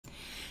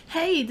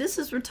Hey, this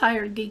is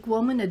Retired Geek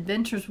Woman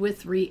Adventures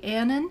with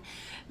Rhiannon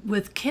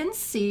with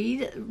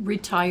Kynseed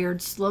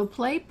Retired Slow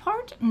Play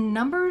part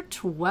number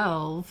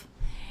 12.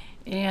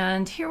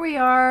 And here we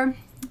are,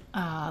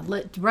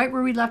 right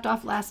where we left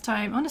off last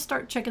time. I'm going to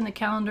start checking the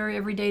calendar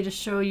every day to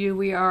show you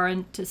we are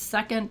into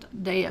second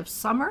day of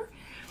summer.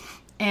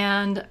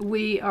 And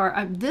we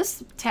are,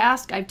 this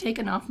task I've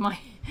taken off my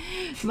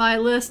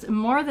list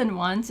more than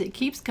once. It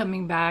keeps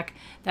coming back,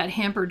 that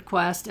hampered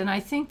quest, and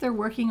I think they're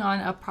working on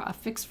a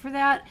fix for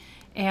that.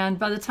 And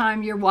by the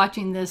time you're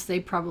watching this, they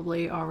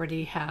probably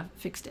already have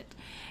fixed it.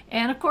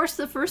 And of course,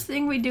 the first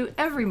thing we do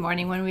every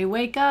morning when we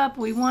wake up,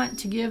 we want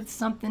to give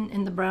something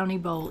in the brownie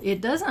bowl.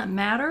 It doesn't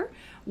matter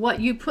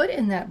what you put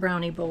in that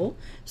brownie bowl.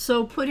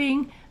 So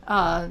putting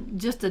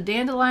just a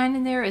dandelion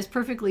in there is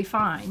perfectly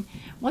fine.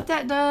 What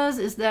that does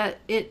is that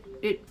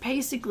it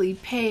basically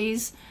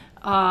pays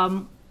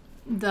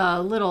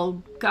the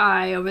little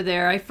guy over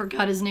there, I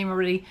forgot his name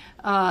already,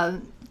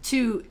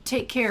 to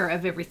take care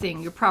of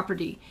everything, your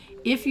property.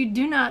 If you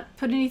do not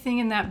put anything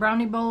in that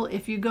brownie bowl,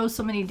 if you go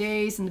so many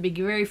days, in the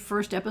very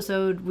first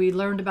episode we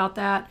learned about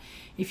that,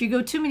 if you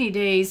go too many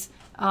days,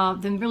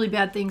 then really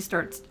bad things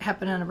start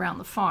happening around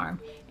the farm.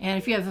 And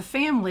if you have a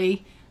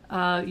family,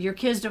 your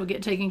kids don't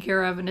get taken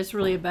care of, and it's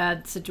really a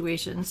bad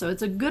situation. So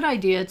it's a good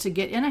idea to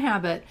get in a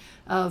habit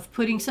of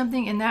putting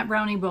something in that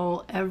brownie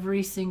bowl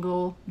every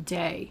single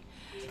day.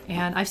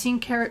 And I've seen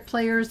carrot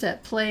players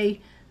that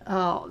play,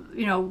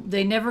 you know,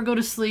 they never go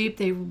to sleep.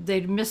 They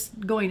miss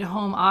going to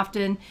home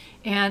often.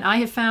 And I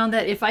have found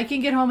that if I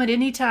can get home at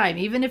any time,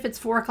 even if it's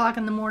 4 o'clock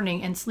in the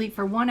morning, and sleep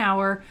for 1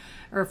 hour,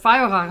 or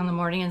 5 o'clock in the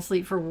morning and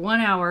sleep for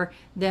 1 hour,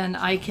 then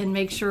I can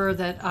make sure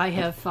that I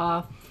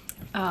have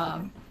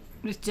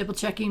just double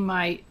checking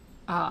my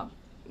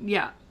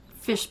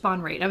fish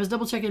spawn rate. I was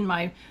double checking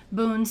my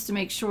boons to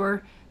make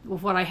sure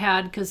of what I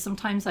had, because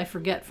sometimes I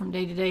forget from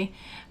day to day.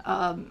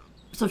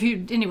 So if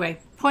you, anyway,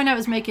 point I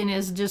was making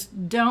is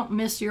just don't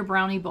miss your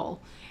brownie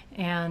bowl.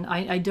 And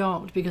I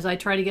don't, because I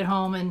try to get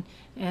home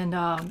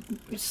and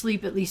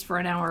sleep at least for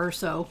an hour or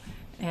so.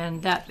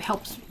 And that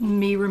helps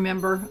me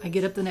remember. I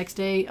get up the next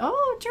day,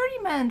 oh,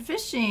 journeyman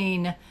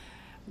fishing.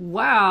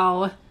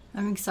 Wow,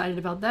 I'm excited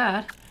about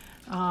that.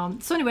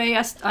 So anyway,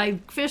 I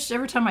fish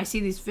every time I see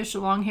these fish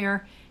along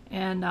here.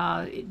 And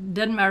it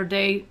doesn't matter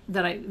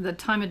the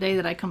time of day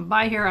that I come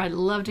by here. I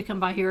love to come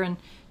by here and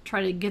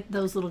try to get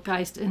those little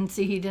guys and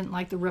see he didn't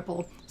like the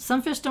ripple.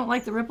 Some fish don't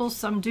like the ripples,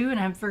 some do, and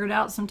I've figured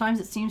out sometimes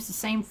it seems the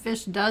same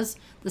fish does,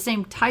 the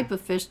same type of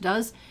fish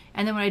does,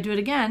 and then when I do it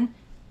again,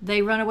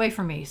 they run away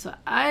from me. So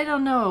I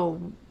don't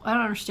know. I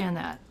don't understand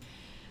that.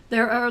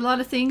 There are a lot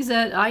of things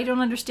that I don't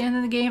understand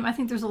in the game. I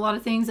think there's a lot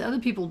of things that other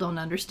people don't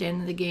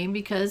understand in the game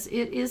because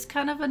it is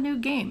kind of a new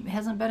game. It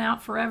hasn't been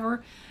out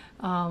forever.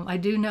 I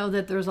do know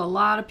that there's a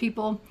lot of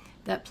people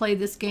that play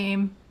this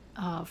game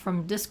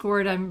from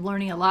Discord. I'm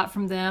learning a lot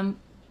from them.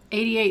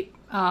 88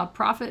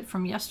 profit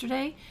from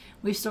yesterday.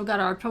 We've still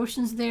got our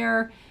potions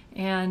there,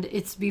 and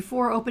it's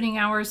before opening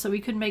hours, so we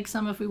could make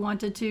some if we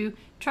wanted to.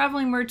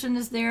 Traveling merchant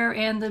is there,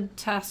 and the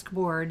task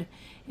board.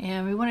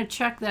 And we want to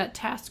check that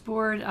task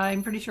board.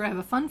 I'm pretty sure I have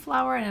a fun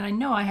flower, and I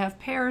know I have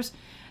pears,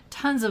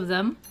 tons of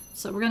them.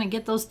 So we're going to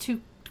get those 2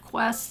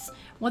 quests.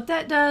 What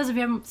that does, if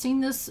you haven't seen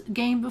this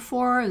game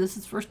before, this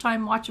is the first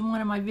time watching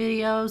one of my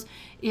videos,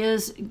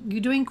 is you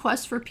doing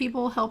quests for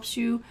people helps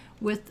you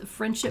with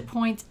friendship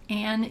points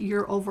and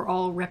your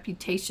overall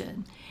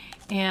reputation.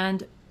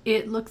 And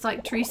it looks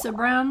like Teresa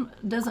Brown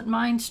doesn't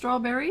mind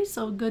strawberries,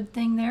 so good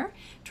thing there.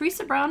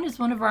 Teresa Brown is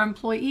one of our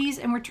employees,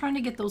 and we're trying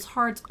to get those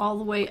hearts all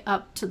the way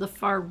up to the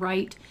far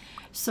right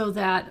so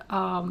that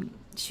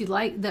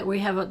that we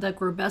have that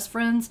we're best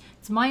friends.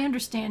 It's my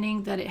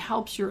understanding that it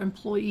helps your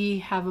employee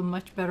have a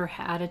much better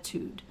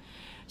attitude.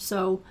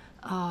 So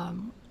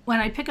when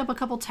I pick up a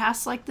couple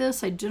tasks like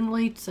this, I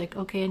generally, it's like,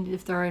 okay, and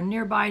if they're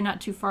nearby, not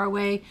too far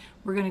away,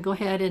 we're going to go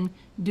ahead and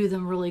do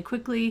them really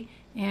quickly,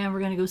 and we're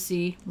going to go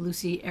see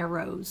Lucy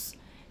Arrows.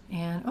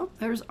 And oh,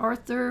 there's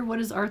Arthur. What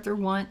does Arthur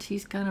want?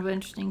 He's kind of an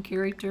interesting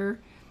character.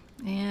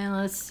 And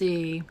let's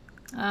see.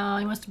 He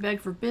wants to beg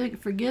for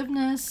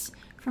forgiveness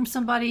from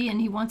somebody, and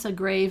he wants a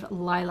grave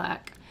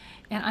lilac.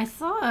 And I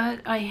thought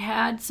I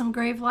had some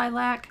grave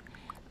lilac.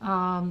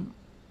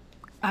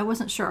 I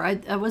wasn't sure.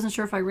 I wasn't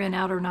sure if I ran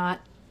out or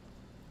not.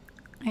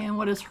 And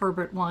what does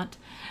Herbert want?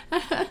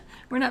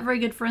 We're not very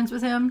good friends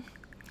with him.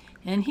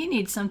 And he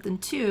needs something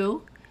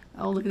too.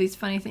 Oh, look at these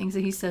funny things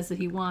that he says that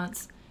he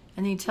wants.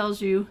 And he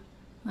tells you,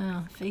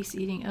 oh, face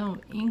eating, oh,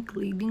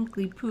 inkly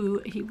dinkly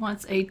poo. He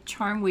wants a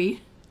charmweed.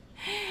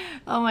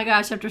 Oh my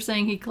gosh, after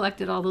saying he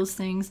collected all those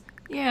things.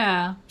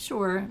 Yeah,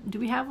 sure. Do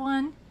we have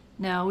one?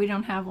 No, we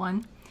don't have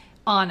one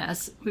on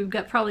us. We've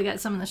probably got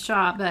some in the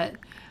shop, but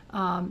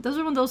those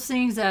are one of those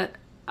things that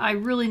I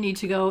really need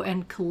to go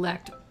and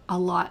collect a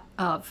lot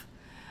of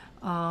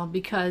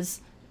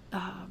because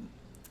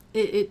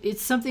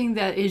it's something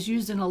that is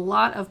used in a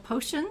lot of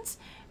potions.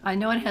 I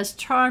know it has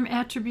charm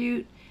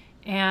attribute,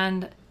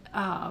 and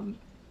I'm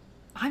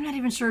not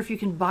even sure if you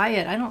can buy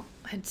it.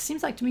 It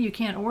seems like to me you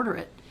can't order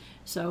it.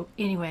 So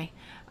anyway,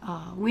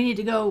 We need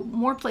to go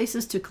more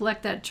places to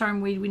collect that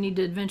charmweed. We need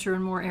to adventure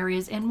in more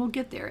areas, and we'll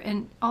get there.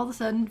 And all of a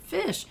sudden,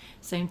 fish.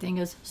 Same thing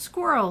as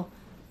squirrel.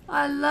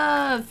 I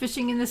love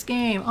fishing in this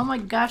game. Oh my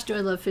gosh, do I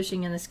love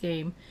fishing in this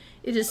game.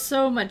 It is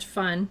so much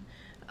fun.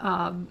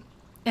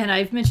 And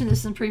I've mentioned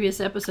this in previous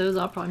episodes.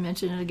 I'll probably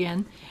mention it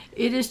again.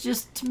 It is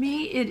just, to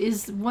me, it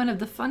is one of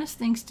the funnest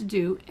things to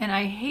do. And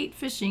I hate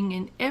fishing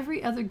in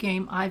every other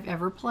game I've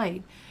ever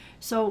played.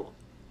 So,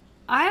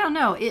 I don't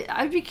know.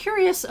 I'd be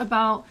curious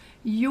about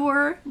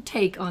your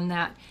take on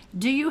that.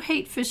 Do you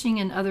hate fishing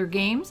in other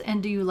games,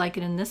 and do you like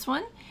it in this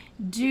one?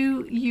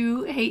 Do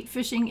you hate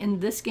fishing in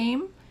this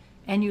game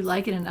and you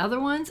like it in other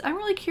ones? I'm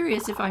really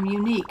curious if I'm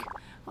unique.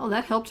 Oh,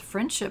 that helped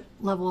friendship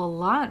level a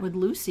lot with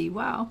Lucy.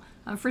 Wow.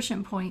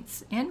 Friendship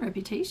points and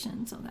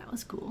reputation, so that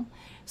was cool.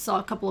 Saw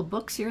a couple of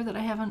books here that I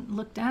haven't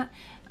looked at.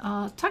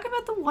 Talk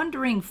about the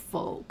wandering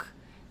folk.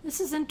 This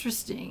is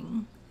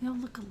interesting. They all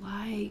look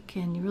alike,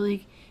 and you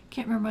really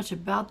can't remember much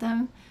about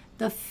them.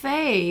 The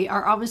Fae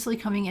are obviously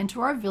coming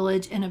into our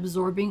village and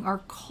absorbing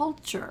our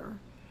culture.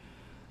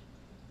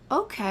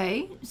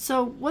 Okay,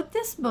 so what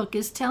this book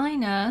is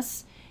telling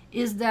us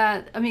is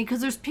that, I mean,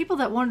 because there's people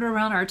that wander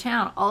around our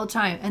town all the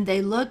time, and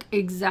they look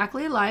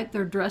exactly alike,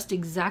 they're dressed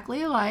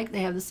exactly alike,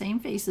 they have the same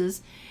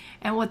faces,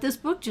 and what this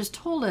book just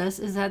told us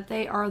is that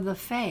they are the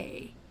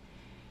Fae.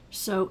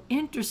 So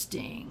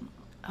interesting.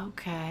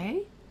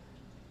 Okay.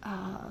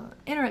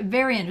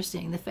 Very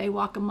interesting. The Fae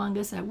walk among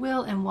us at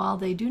will, and while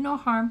they do no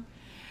harm,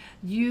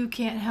 you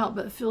can't help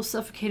but feel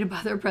suffocated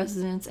by their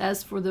presence.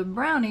 As for the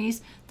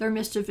brownies, their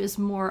mischief is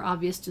more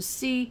obvious to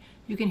see.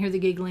 You can hear the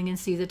giggling and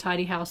see the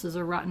tidy houses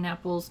or rotten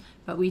apples,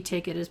 but we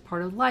take it as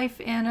part of life.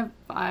 And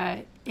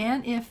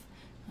if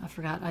I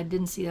forgot, I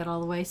didn't see that all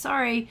the way.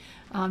 Sorry.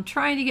 I'm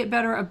trying to get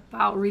better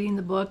about reading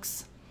the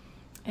books.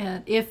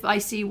 And if I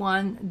see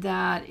one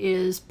that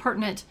is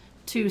pertinent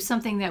to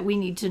something that we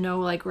need to know,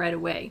 like right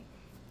away.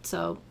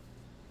 So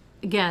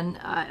again,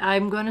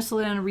 I'm going to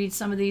slow down and read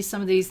some of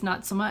these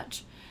not so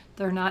much.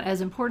 They're not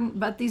as important,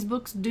 but these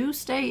books do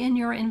stay in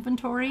your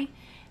inventory.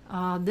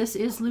 This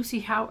is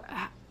Lucy's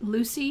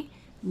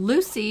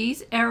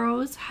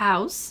Arrow's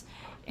house,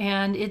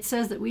 and it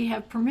says that we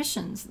have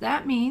permissions.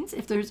 That means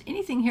if there's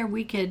anything here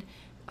we could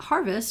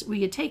harvest, we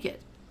could take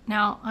it.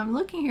 Now, I'm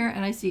looking here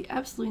and I see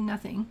absolutely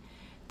nothing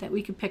that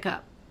we could pick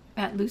up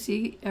at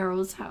Lucy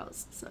Arrow's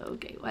house. So,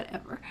 okay,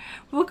 whatever.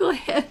 We'll go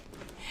ahead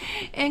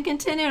and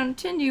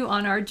continue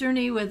on our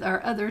journey with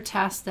our other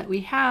tasks that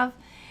we have.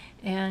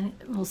 And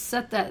we'll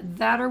set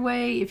that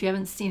away. If you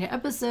haven't seen an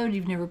episode,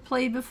 you've never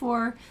played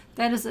before,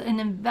 that is an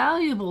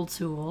invaluable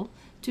tool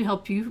to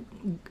help you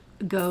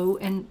go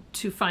and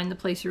to find the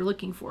place you're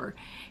looking for.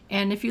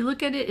 And if you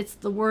look at it,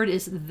 the word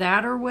is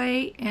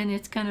that-er-way, and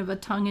it's kind of a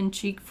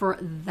tongue-in-cheek for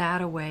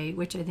that-away,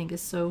 which I think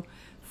is so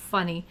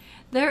funny.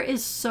 There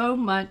is so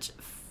much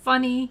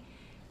funny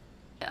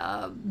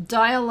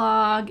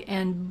dialogue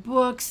and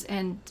books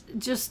and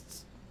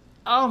just,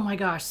 oh my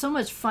gosh, so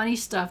much funny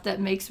stuff that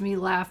makes me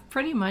laugh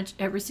pretty much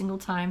every single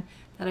time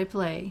that I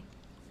play.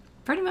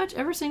 Pretty much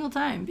every single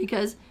time,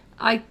 because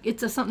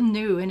it's something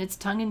new and it's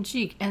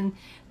tongue-in-cheek, and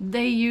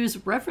they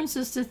use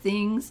references to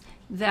things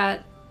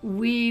that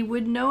we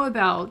would know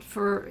about.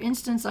 For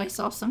instance, I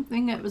saw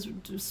something that was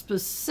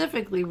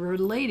specifically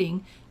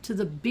relating to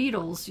the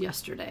Beatles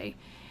yesterday.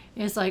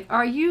 It's like,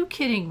 are you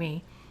kidding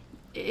me?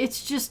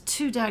 It's just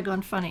too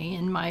daggone funny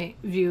in my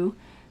view.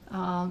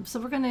 So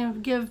we're going to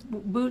give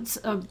Boots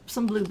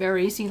some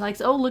blueberries. He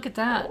likes, oh, look at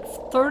that.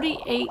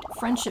 38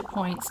 friendship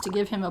points to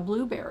give him a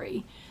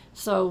blueberry.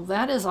 So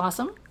that is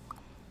awesome.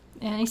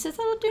 And he says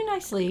that'll do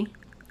nicely.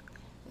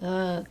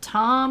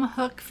 Tom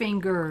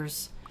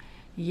Hookfingers.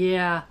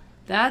 Yeah,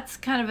 that's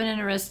kind of an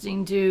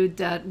interesting dude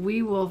that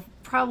we will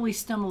probably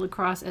stumble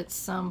across at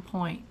some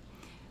point.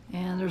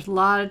 And there's a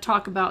lot of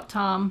talk about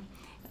Tom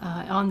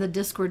on the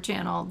Discord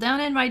channel. Down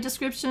in my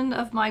description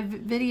of my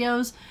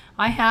videos,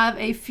 I have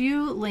a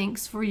few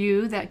links for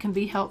you that can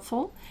be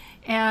helpful.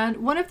 And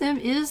one of them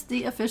is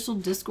the official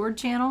Discord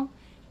channel.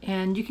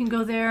 And you can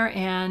go there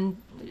and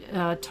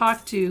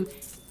talk to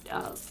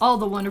all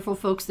the wonderful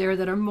folks there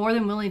that are more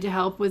than willing to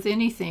help with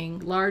anything,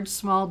 large,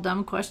 small,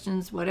 dumb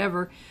questions,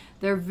 whatever.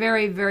 They're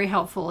very, very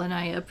helpful, and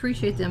I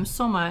appreciate them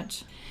so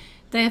much.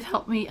 They have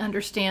helped me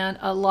understand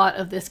a lot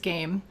of this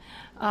game.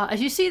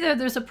 As you see there,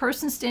 there's a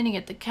person standing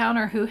at the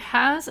counter who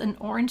has an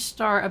orange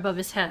star above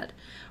his head.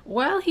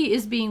 While he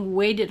is being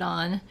waited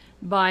on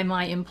by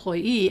my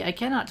employee, I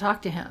cannot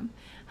talk to him.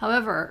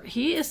 However,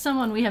 he is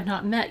someone we have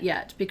not met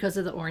yet because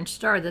of the orange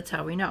star. That's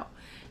how we know.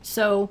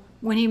 So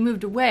when he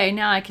moved away,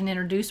 now I can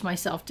introduce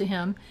myself to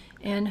him.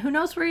 And who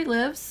knows where he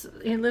lives?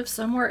 He lives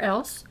somewhere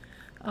else.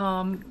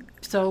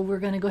 So we're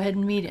going to go ahead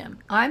and meet him.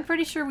 I'm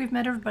pretty sure we've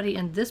met everybody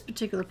in this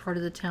particular part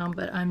of the town,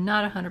 but I'm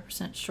not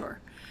 100% sure.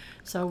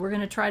 So we're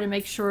going to try to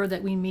make sure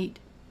that we meet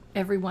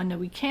everyone that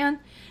we can.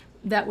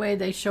 That way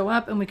they show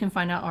up and we can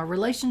find out our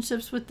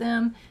relationships with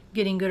them.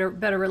 Getting good or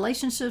better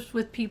relationships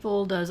with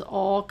people does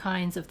all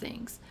kinds of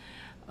things.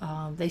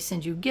 They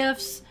send you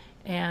gifts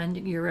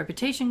and your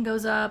reputation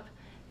goes up.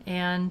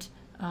 And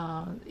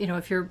you know,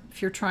 if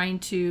you're trying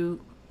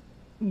to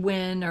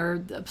win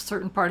or a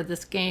certain part of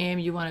this game.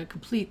 You want to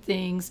complete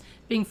things.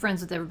 Being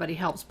friends with everybody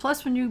helps.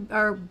 Plus, when you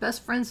are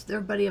best friends with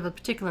everybody of a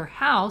particular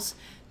house,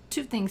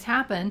 two things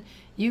happen.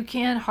 You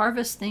can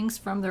harvest things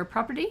from their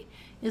property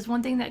is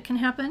one thing that can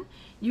happen.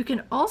 You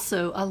can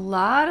also, a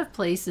lot of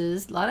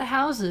places, a lot of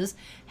houses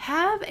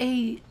have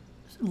a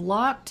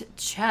locked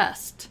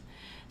chest.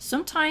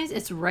 Sometimes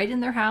it's right in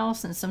their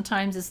house and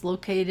sometimes it's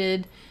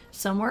located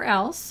somewhere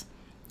else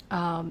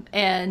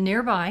and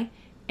nearby.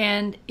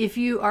 And if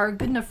you are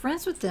good enough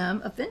friends with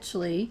them,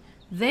 eventually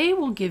they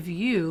will give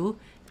you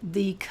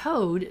the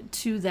code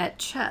to that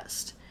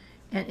chest.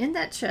 And in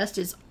that chest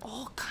is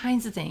all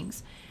kinds of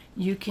things.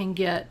 You can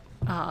get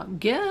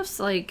gifts,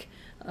 like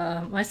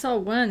I saw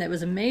one that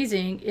was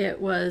amazing.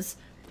 It was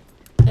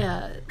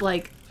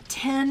like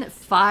 10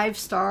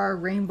 5-star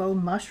rainbow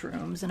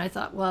mushrooms. And I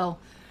thought, well,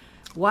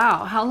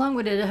 wow, how long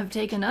would it have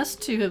taken us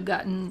to have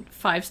gotten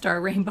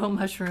 5-star rainbow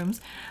mushrooms?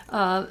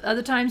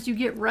 Other times you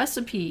get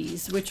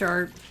recipes, which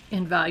are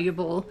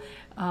invaluable.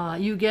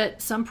 You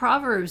get some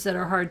proverbs that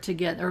are hard to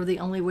get, or the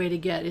only way to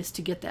get is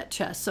to get that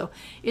chest. So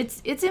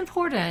it's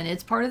important.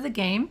 It's part of the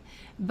game.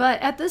 But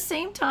at the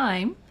same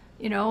time,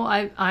 you know,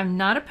 I'm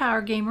not a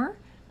power gamer.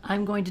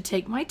 I'm going to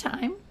take my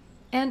time,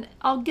 and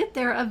I'll get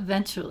there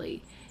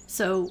eventually.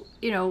 So,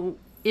 you know,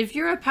 if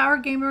you're a power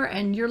gamer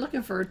and you're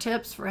looking for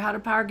tips for how to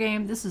power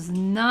game, this is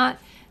not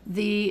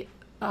the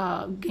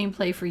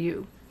gameplay for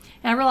you.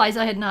 And I realized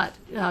I had not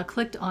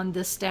clicked on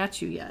this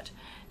statue yet.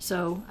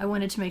 So I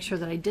wanted to make sure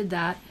that I did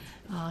that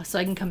so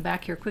I can come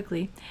back here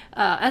quickly.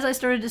 As I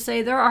started to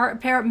say, there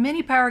are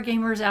many power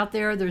gamers out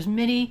there. There's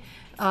many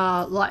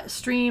live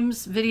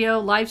streams,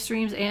 live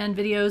streams and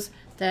videos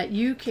that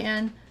you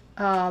can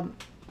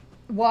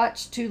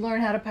watch to learn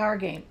how to power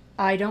game.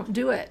 I don't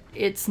do it.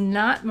 It's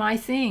not my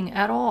thing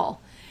at all.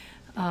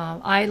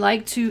 I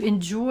like to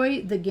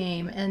enjoy the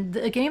game, and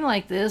a game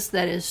like this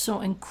that is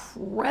so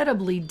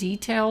incredibly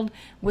detailed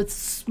with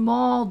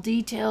small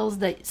details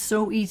that's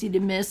so easy to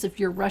miss if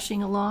you're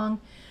rushing along,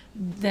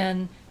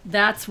 then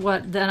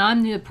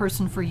I'm the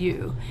person for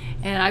you.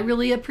 And I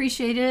really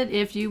appreciate it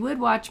if you would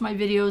watch my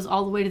videos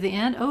all the way to the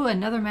end. Oh,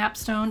 another map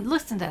stone.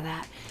 Listen to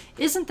that.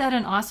 Isn't that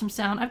an awesome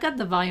sound? I've got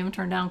the volume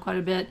turned down quite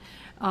a bit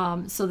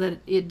so that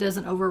it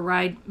doesn't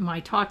override my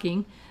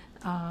talking.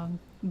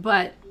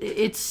 But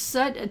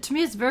to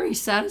me, it's very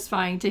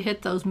satisfying to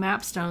hit those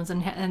map stones,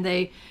 and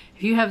if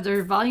you have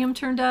their volume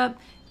turned up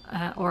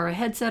or a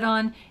headset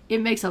on,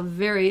 it makes a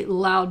very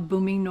loud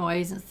booming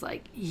noise. It's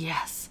like,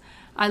 yes,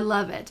 I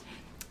love it.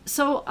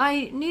 So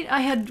I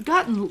had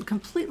gotten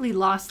completely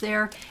lost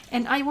there,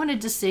 and I wanted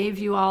to save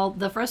you all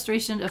the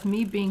frustration of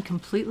me being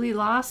completely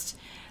lost.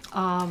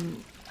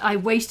 I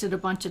wasted a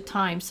bunch of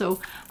time. So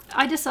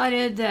I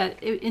decided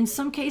that in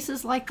some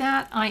cases like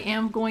that, I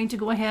am going to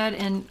go ahead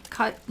and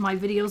cut my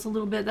videos a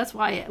little bit. That's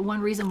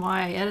one reason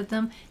why I edit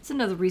them. It's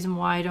another reason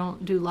why I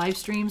don't do live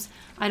streams.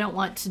 I don't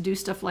want to do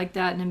stuff like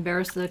that and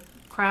embarrass the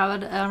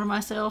crowd out of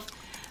myself.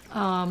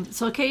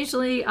 So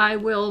occasionally I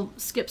will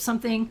skip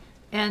something,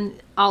 and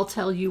I'll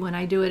tell you when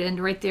I do it. And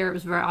right there, it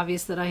was very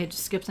obvious that I had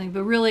just skipped something.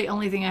 But really,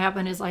 only thing that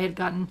happened is I had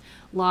gotten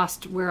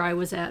lost where I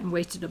was at and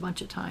wasted a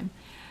bunch of time.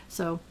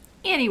 So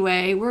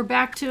anyway, we're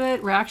back to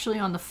it. We're actually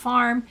on the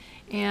farm,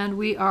 and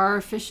we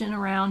are fishing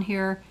around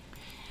here.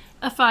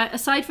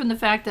 Aside from the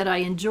fact that I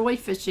enjoy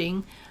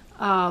fishing,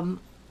 I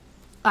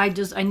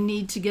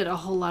need to get a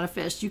whole lot of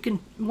fish.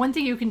 One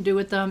thing you can do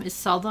with them is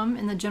sell them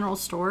in the general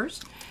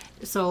stores.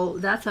 So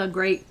that's a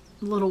great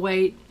little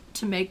way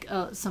to make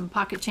some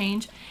pocket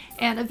change.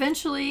 And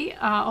eventually,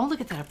 oh,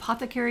 look at that,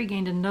 apothecary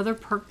gained another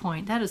perk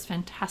point. That is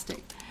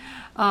fantastic.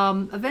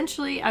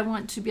 Eventually I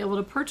want to be able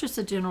to purchase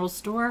a general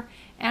store,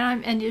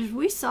 and as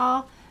we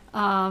saw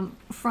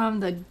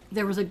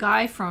there was a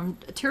guy from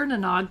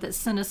Tirnanog that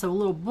sent us a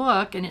little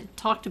book, and it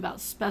talked about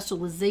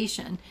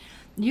specialization.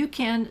 You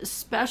can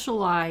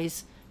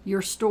specialize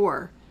your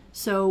store.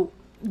 So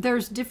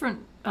there's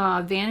different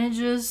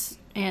advantages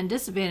and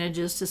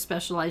disadvantages to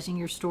specializing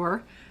your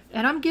store,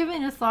 and I'm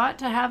giving a thought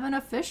to having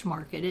a fish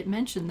market. It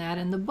mentioned that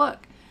in the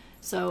book.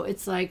 So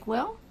it's like,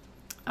 well,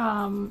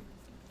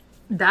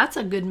 that's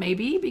a good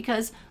maybe,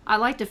 because I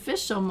like to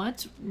fish so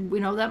much. You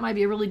know, that might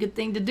be a really good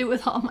thing to do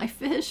with all my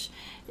fish.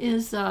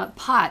 Is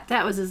Pot,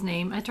 that was his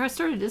name. I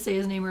started to say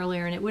his name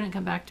earlier and it wouldn't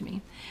come back to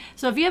me.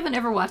 So if you haven't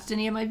ever watched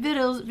any of my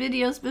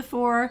videos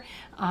before,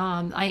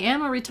 I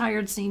am a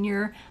retired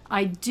senior.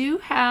 I do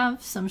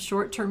have some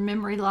short-term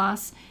memory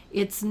loss.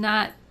 It's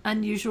not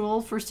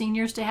unusual for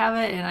seniors to have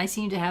it, and I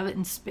seem to have it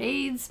in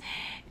spades.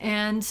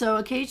 And so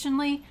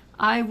occasionally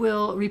I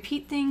will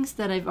repeat things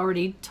that I've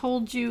already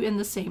told you in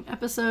the same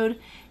episode,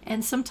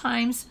 and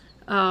sometimes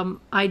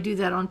I do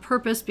that on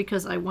purpose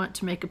because I want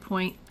to make a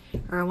point,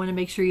 or I want to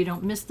make sure you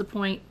don't miss the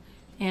point.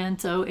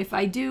 And so if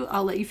I do,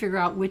 I'll let you figure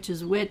out which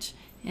is which,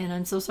 and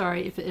I'm so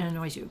sorry if it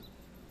annoys you.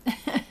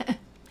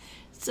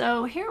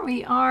 So here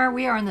we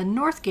are in the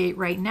North Gate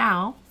right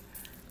now,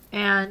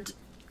 and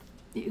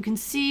you can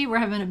see we're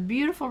having a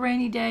beautiful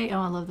rainy day.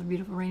 Oh, I love the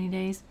beautiful rainy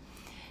days.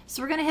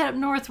 So we're going to head up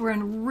north. We're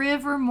in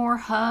Rivermore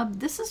Hub.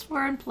 This is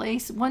where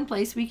one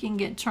place we can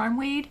get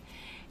charmweed,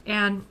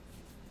 And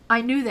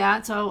I knew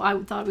that, so I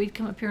thought we'd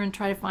come up here and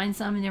try to find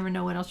some. You never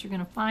know what else you're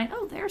going to find.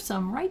 Oh, there's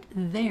some right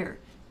there.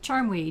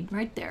 Charmweed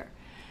right there.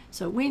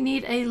 So we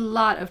need a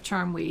lot of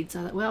charmweed. So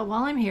I thought, well,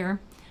 while I'm here,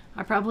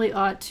 I probably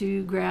ought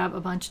to grab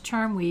a bunch of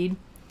charmweed,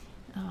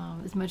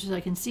 as much as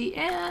I can see.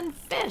 And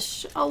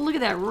fish. Oh, look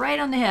at that, right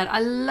on the head. I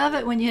love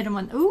it when you hit them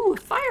on, ooh,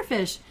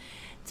 firefish.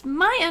 It's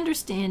my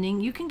understanding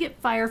you can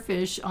get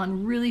firefish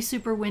on really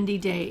super windy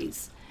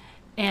days.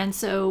 And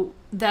so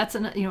that's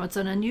it's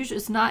an unusual,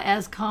 it's not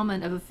as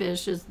common of a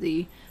fish as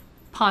the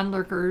pond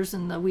lurkers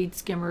and the weed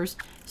skimmers.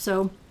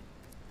 So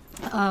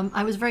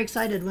I was very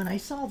excited when I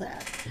saw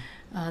that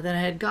I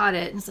had got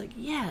it, and it's like,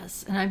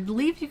 yes. And I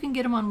believe you can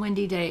get them on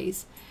windy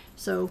days.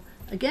 So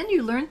again,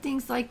 you learn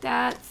things like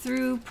that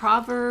through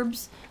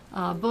Proverbs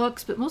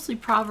books, but mostly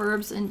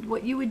Proverbs. And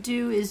what you would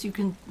do is you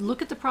can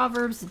look at the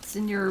Proverbs, it's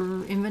in your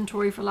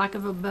inventory for lack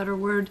of a better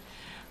word,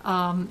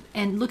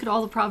 and look at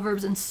all the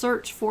Proverbs and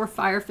search for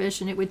firefish,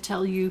 and it would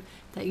tell you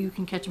that you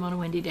can catch them on a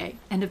windy day.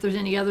 And if there's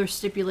any other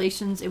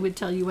stipulations, it would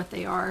tell you what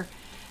they are.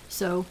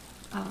 So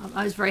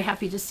I was very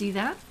happy to see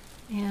that.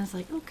 And I was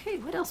like, okay,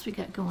 what else we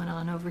got going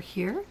on over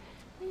here?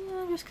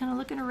 Yeah, just kind of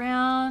looking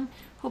around,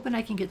 hoping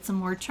I can get some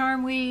more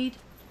charmweed.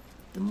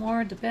 The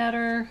more, the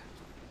better.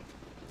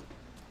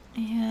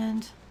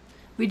 And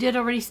we did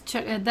already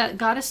check that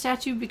goddess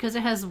statue, because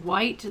it has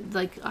white,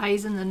 like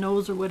eyes in the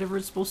nose or whatever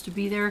is supposed to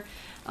be there.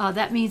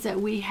 That means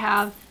that we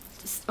have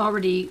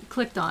already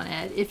clicked on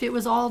it. If it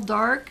was all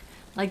dark,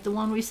 like the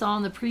one we saw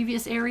in the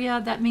previous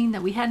area, that means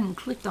that we hadn't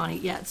clicked on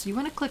it yet. So you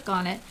want to click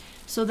on it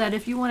so that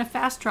if you want to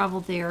fast travel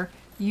there,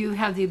 you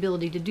have the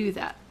ability to do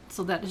that.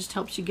 So that just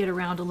helps you get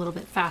around a little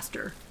bit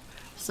faster.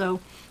 So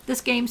this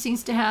game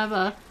seems to have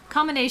a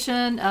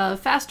combination of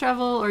fast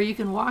travel, or you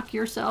can walk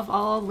yourself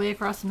all the way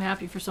across the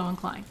map if you're so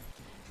inclined.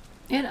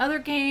 In other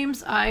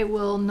games, I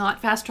will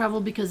not fast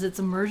travel because it's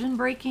immersion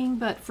breaking,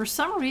 but for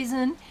some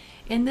reason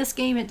in this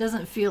game it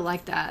doesn't feel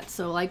like that.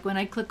 So like when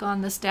I click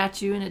on the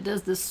statue and it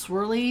does this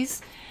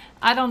swirlies,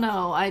 I don't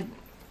know,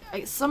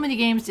 so many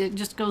games it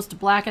just goes to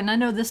black, and I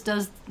know this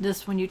does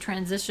this when you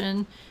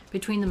transition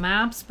between the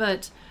maps,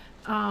 but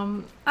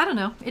I don't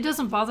know, it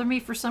doesn't bother me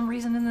for some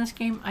reason in this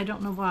game. I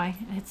don't know why.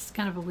 It's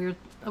kind of a weird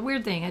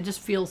thing. It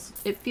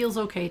feels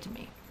okay to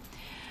me.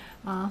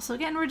 So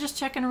again, we're just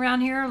checking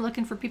around here,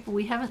 looking for people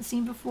we haven't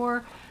seen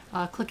before,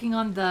 clicking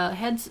on the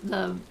heads,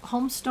 the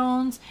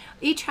homestones.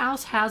 Each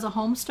house has a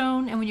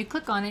homestone, and when you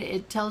click on it,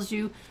 it tells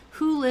you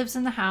who lives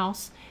in the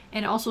house,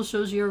 and it also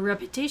shows your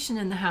reputation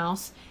in the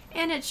house,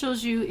 and it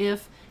shows you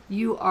if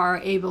you are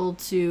able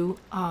to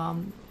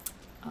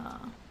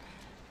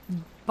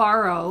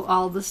borrow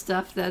all the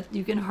stuff that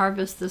you can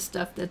harvest, the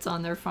stuff that's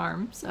on their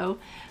farm. So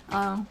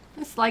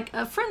it's like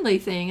a friendly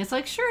thing. It's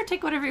like, sure,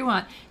 take whatever you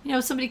want. You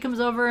know, somebody comes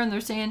over and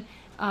they're saying,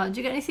 do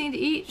you got anything to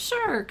eat?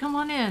 Sure, come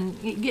on in.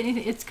 Get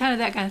anything. It's kind of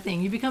that kind of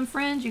thing. You become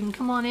friends, you can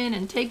come on in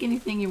and take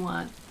anything you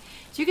want.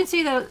 So you can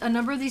see that a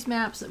number of these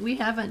maps that we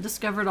haven't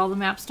discovered all the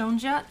map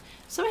stones yet.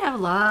 So we have a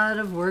lot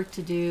of work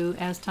to do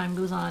as time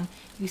goes on.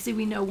 You see,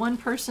 we know one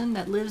person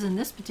that lives in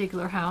this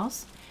particular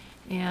house,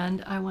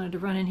 and I wanted to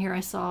run in here.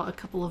 I saw a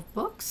couple of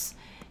books,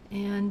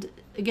 and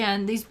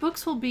again, these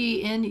books will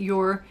be in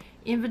your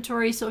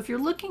inventory. So if you're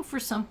looking for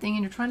something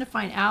and you're trying to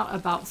find out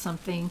about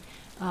something,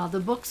 the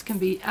books can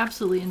be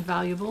absolutely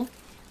invaluable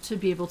to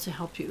be able to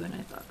help you. And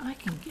I thought, I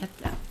can get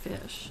that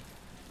fish.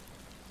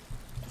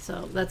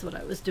 So that's what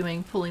I was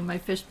doing, pulling my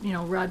fish,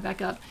 rod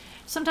back up.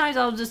 Sometimes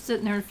I'll just sit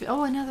in there and feel,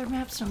 oh, another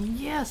map stone.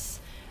 Yes,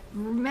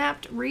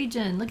 mapped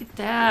region. Look at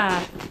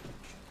that.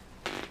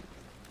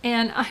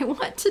 And I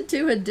want to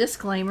do a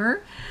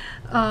disclaimer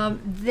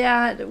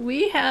that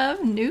we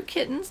have new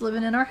kittens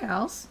living in our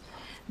house.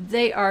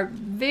 They are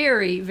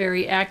very,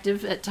 very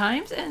active at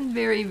times and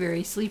very,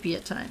 very sleepy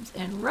at times.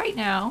 And right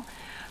now,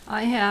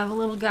 I have a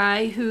little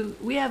guy who,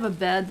 we have a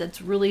bed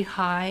that's really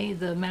high.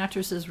 The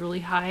mattress is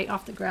really high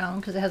off the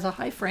ground because it has a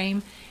high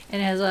frame,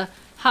 and it has a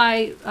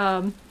high,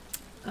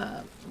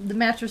 the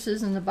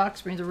mattresses and the box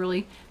springs are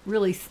really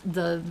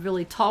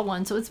tall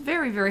ones. So it's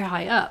very, very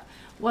high up.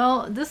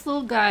 Well, this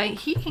little guy,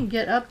 he can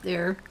get up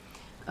there.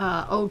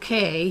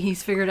 Okay,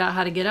 he's figured out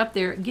how to get up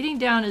there. Getting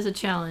down is a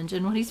challenge,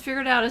 and what he's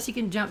figured out is he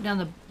can jump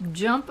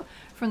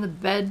from the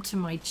bed to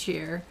my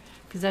chair,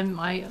 because then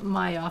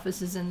my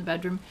office is in the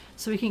bedroom.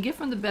 So he can get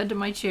from the bed to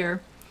my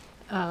chair,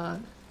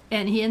 and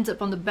he ends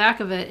up on the back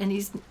of it, and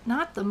he's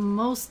not the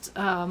most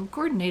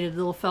coordinated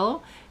little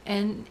fellow,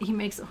 and he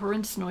makes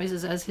horrendous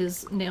noises as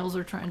his nails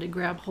are trying to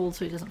grab hold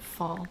so he doesn't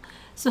fall.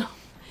 So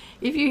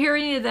if you hear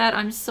any of that,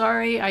 I'm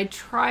sorry. I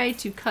try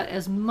to cut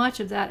as much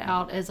of that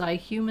out as I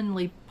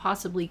humanly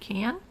possibly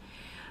can,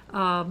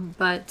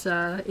 but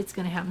it's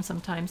going to happen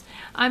sometimes.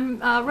 I'm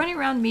running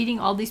around meeting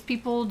all these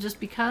people just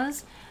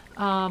because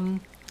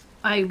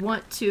I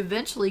want to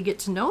eventually get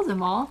to know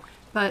them all,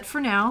 but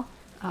for now,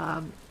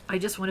 I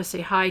just want to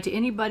say hi to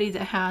anybody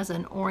that has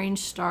an orange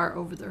star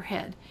over their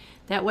head.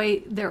 That way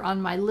they're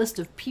on my list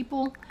of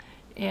people,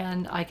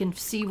 and I can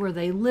see where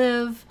they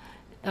live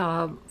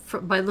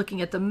by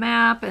looking at the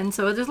map, and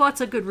so there's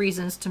lots of good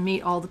reasons to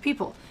meet all the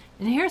people.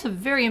 And here's a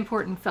very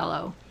important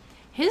fellow.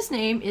 His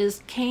name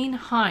is Kane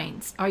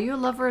Hines. Are you a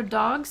lover of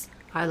dogs?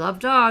 I love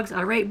dogs.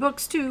 I write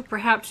books too.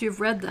 Perhaps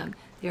you've read them.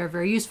 They are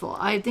very useful.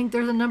 I think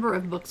there's a number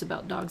of books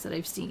about dogs that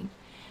I've seen.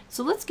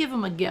 So let's give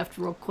him a gift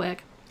real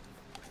quick.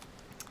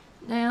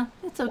 Yeah,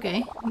 it's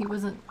okay. He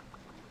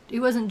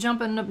wasn't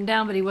jumping up and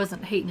down, but he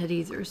wasn't hating it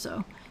either,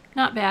 so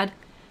not bad.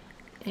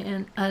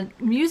 And a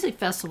music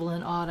festival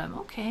in autumn.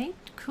 Okay,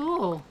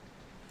 cool.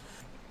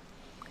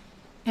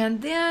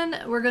 And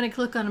then we're going to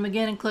click on him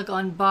again and click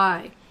on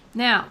buy.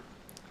 Now,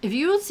 if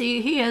you will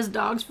see, he has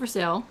dogs for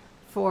sale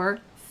for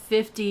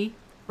 50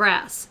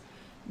 brass.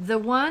 The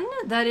one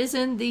that is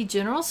in the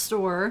general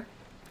store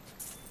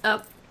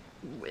up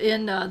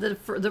in the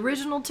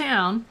original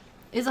town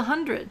is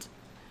 100.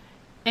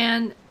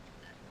 And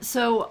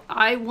so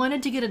I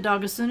wanted to get a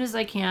dog as soon as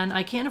I can.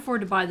 I can't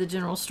afford to buy the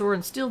general store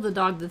and steal the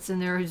dog that's in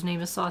there whose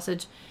name is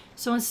Sausage.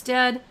 So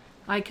instead,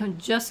 I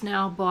just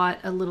now bought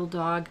a little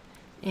dog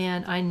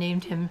and I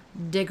named him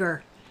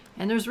Digger.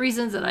 And there's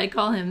reasons that I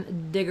call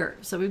him Digger.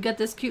 So we've got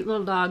this cute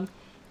little dog,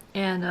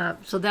 and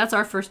so that's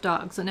our first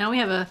dog. So now we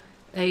have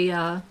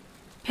a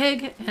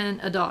pig and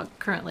a dog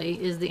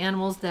currently is the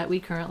animals that we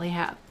currently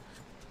have.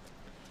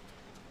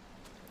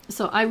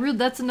 So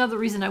that's another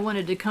reason I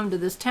wanted to come to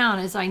this town,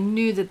 is I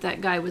knew that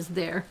that guy was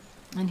there,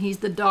 and he's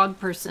the dog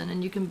person,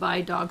 and you can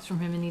buy dogs from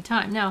him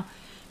anytime. Now,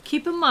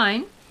 keep in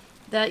mind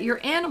that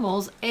your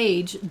animals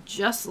age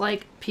just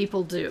like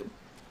people do.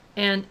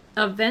 And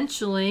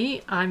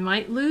eventually, I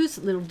might lose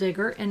Little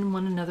Digger and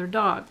want another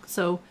dog.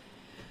 So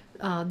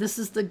this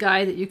is the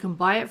guy that you can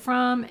buy it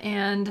from.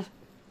 And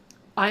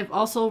I've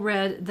also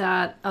read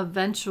that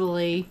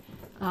eventually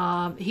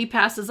he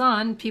passes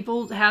on.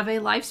 People have a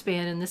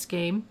lifespan in this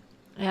game.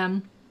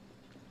 And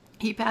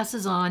he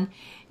passes on.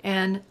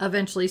 And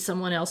eventually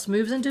someone else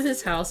moves into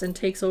his house and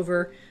takes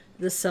over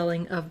the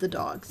selling of the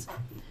dogs.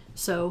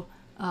 So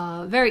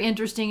very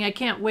interesting. I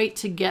can't wait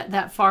to get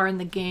that far in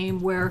the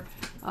game where,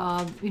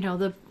 you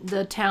know,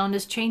 the town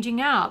is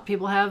changing out.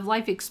 People have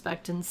life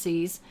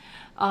expectancies.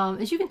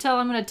 As you can tell,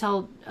 I'm going to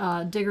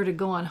tell Digger to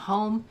go on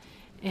home,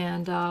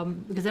 and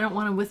because I don't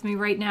want him with me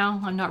right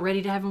now. I'm not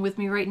ready to have him with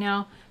me right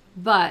now.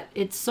 But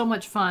it's so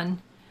much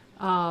fun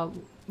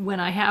when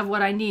I have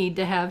what I need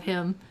to have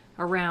him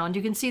around.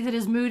 You can see that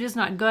his mood is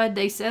not good.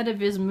 They said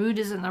if his mood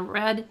is in the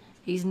red,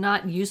 he's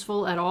not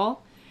useful at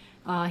all.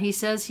 He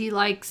says he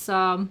likes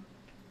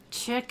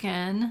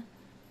chicken.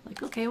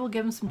 Like, okay, we'll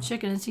give him some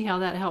chicken and see how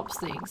that helps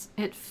things.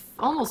 It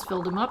almost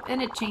filled him up,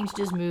 and it changed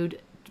his mood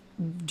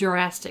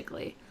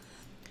drastically.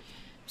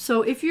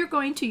 So if you're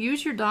going to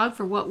use your dog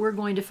for what we're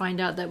going to find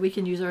out that we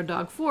can use our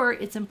dog for,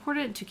 it's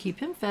important to keep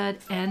him fed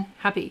and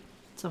happy.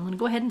 So I'm going to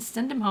go ahead and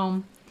send him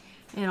home,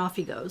 and off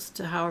he goes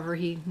to however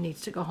he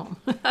needs to go home.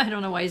 I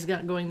don't know why he's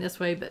going this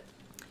way, but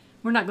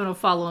we're not going to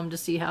follow him to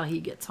see how he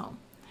gets home.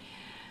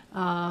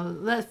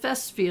 The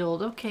fest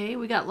field. Okay,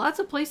 we got lots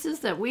of places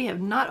that we have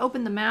not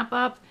opened the map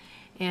up,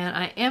 and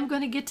I am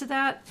going to get to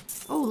that.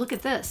 Oh, look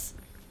at this.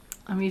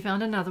 And we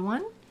found another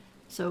one.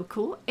 So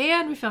cool.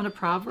 And we found a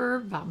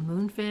proverb about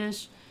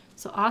moonfish.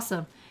 So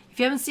awesome. If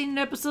you haven't seen an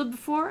episode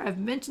before, I've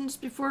mentioned this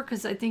before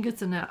because I think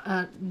it's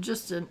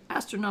just an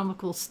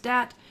astronomical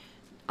stat.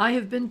 I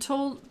have been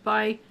told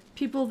by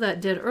people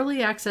that did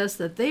early access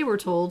that they were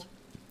told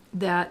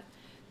that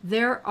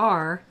there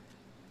are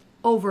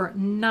over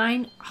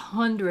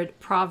 900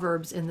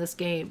 proverbs in this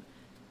game.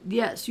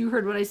 Yes, you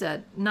heard what I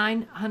said.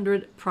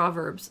 900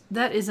 proverbs.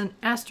 That is an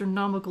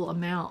astronomical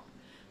amount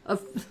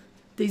of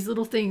these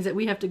little things that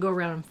we have to go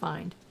around and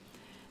find.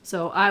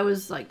 So I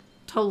was like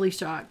totally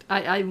shocked.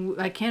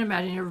 I can't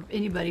imagine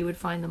anybody would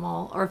find them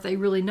all, or if they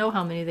really know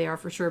how many they are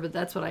for sure, but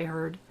that's what I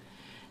heard.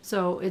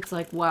 So it's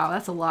like, wow,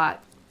 that's a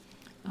lot.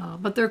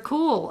 But they're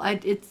cool.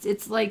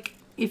 It's like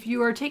if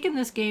you are taking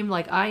this game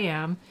like I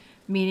am,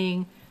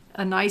 meaning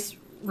a nice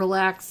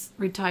relaxed,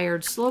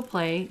 retired, slow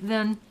play,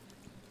 then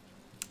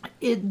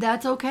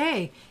that's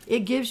okay. It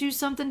gives you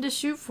something to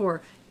shoot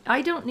for.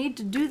 I don't need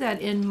to do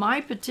that in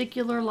my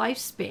particular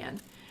lifespan.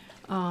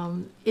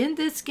 In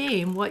this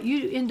game, what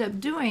you end up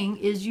doing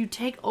is you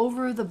take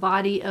over the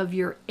body of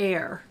your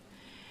heir.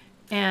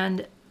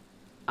 And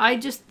I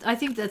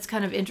think that's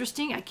kind of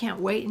interesting. I can't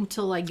wait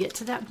until I get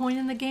to that point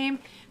in the game,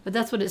 but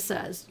that's what it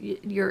says.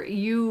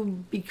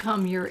 You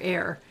become your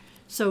heir.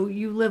 So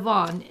you live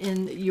on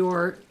in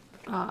your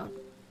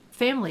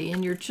family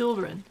and your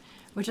children,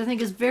 which I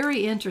think is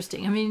very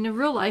interesting. I mean, in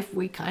real life,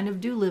 we kind of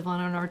do live on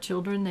our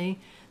children.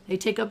 They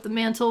take up the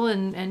mantle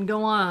and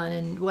go on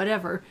and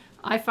whatever.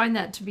 I find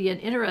that to be an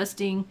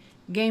interesting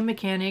game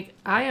mechanic.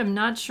 I am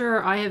not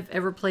sure I have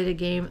ever played a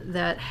game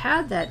that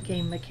had that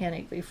game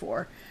mechanic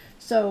before.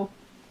 So,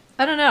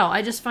 I don't know.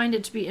 I just find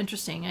it to be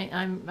interesting.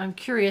 I'm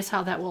curious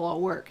how that will all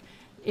work.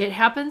 It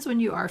happens when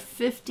you are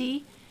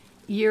 50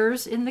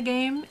 years in the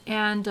game,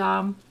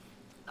 and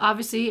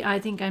obviously, I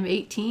think I'm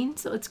 18,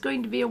 so it's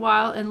going to be a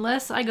while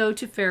unless I go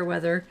to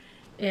Fairweather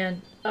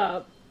and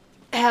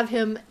have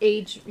him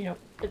age, you know,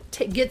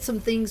 get some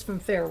things from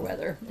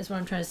Fairweather, is what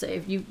I'm trying to say.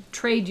 If you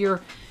trade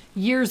your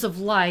years of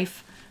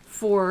life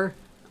for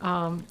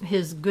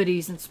his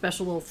goodies and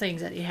special little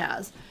things that he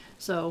has.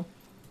 So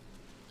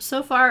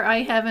So far,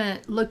 I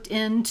haven't looked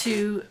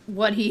into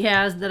what he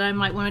has that I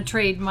might want to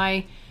trade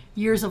my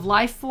years of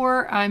life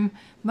for. I'm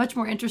much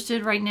more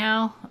interested right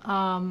now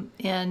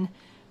in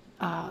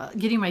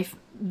getting my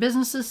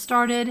businesses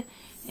started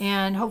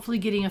and hopefully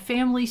getting a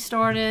family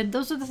started.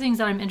 Those are the things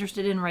that I'm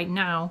interested in right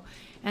now.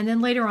 And then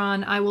later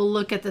on, I will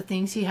look at the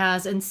things he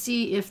has and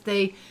see if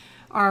they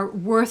are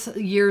worth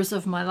years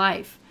of my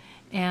life.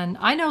 And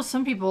I know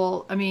some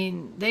people, I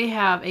mean, they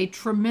have a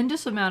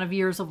tremendous amount of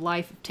years of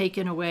life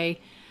taken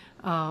away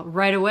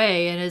right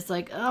away. And it's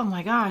like, oh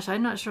my gosh,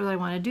 I'm not sure that I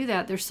want to do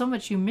that. There's so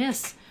much you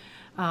miss.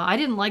 I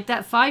didn't like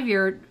that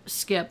 5-year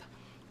skip.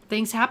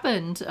 Things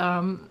happened.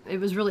 It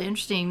was really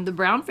interesting. The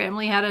Brown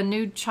family had a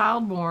new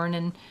child born,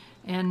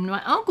 and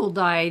my uncle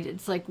died.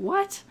 It's like,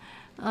 what?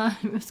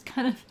 It was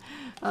kind of,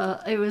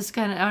 I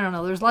don't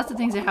know. There's lots of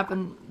things that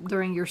happen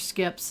during your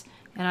skips,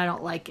 and I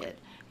don't like it.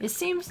 It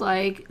seems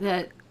like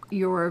that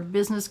your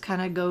business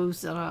kind of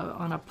goes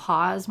on a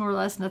pause, more or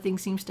less. Nothing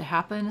seems to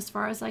happen as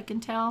far as I can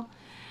tell.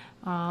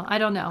 I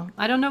don't know.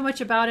 I don't know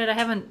much about it. I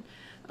haven't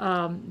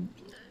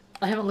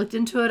looked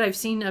into it. I've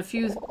seen a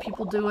few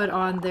people do it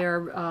on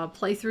their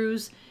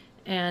playthroughs,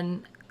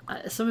 and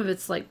some of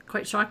it's like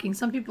quite shocking.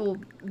 Some people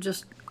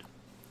just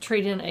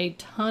trade in a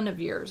ton of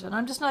years, and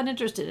I'm just not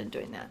interested in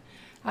doing that.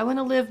 I want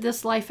to live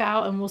this life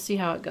out, and we'll see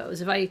how it goes.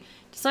 If I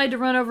decide to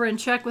run over and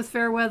check with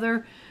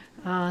Fairweather,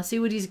 see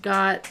what he's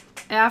got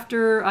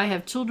after I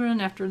have children,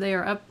 after they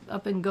are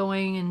up and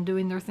going and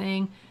doing their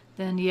thing,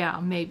 then yeah,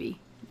 maybe.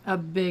 A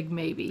big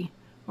maybe,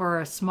 or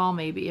a small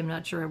maybe. I'm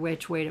not sure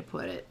which way to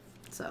put it.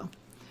 So,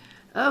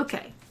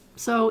 okay.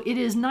 So it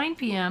is 9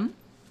 p.m.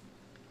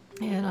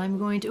 and I'm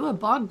going to, a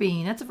bog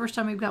bean. That's the first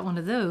time we've got one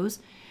of those.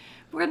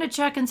 We're going to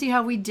check and see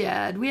how we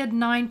did. We had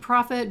 9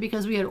 profit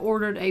because we had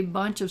ordered a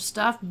bunch of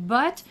stuff,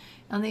 but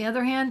on the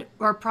other hand,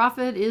 our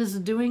profit is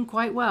doing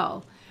quite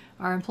well.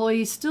 Our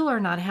employees still are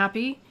not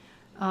happy.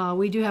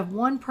 We do have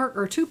 1 perk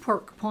or 2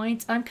 perk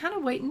points. I'm kind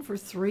of waiting for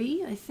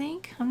 3, I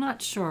think. I'm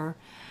not sure.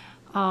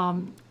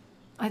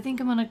 I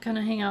think I'm going to kind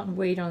of hang out and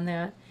wait on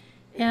that.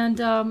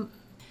 And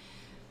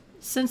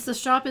since the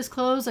shop is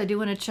closed, I do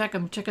want to check.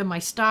 I'm checking my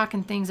stock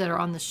and things that are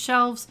on the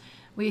shelves.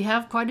 We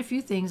have quite a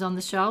few things on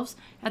the shelves.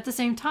 At the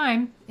same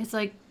time, it's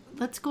like,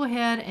 let's go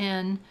ahead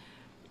and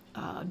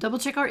double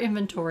check our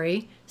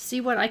inventory,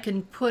 see what I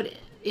can put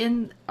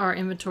in our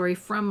inventory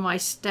from my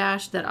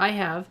stash that I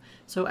have.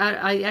 So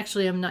I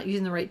actually am not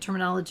using the right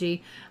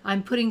terminology.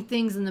 I'm putting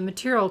things in the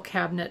material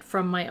cabinet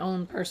from my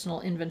own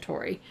personal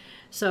inventory.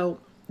 So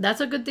that's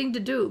a good thing to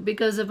do,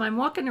 because if I'm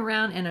walking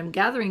around and I'm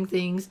gathering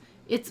things,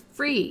 it's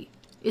free.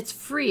 It's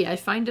free. I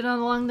find it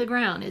along the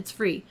ground. It's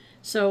free.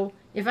 So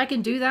if I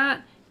can do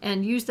that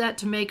and use that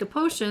to make a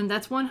potion,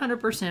 that's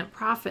 100%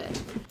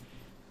 profit.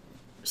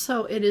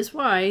 So it is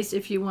wise,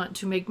 if you want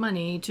to make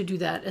money, to do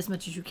that as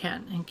much as you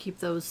can and keep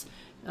those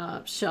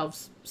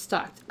shelves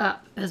stocked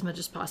up as much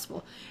as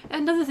possible.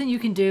 Another thing you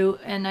can do,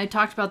 and I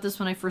talked about this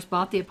when I first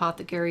bought the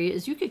apothecary,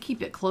 is you could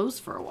keep it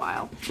closed for a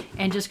while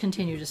and just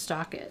continue to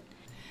stock it.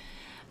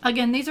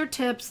 Again, these are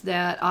tips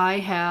that I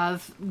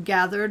have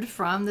gathered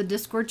from the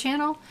Discord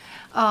channel.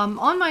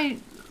 On my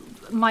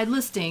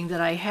listing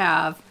that I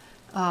have,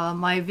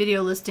 my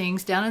video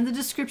listings down in the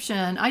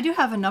description, I do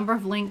have a number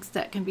of links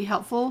that can be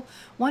helpful.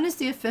 One is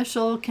the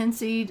official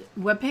Kynseed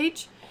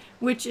webpage,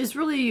 which is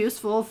really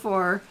useful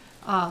for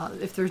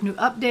if there's new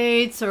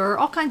updates or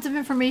all kinds of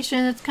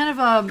information. It's kind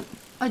of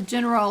a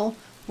general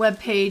web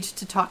page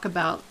to talk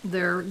about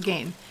their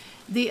game.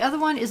 The other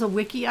one is a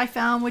wiki I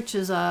found, which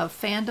is a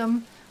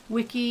fandom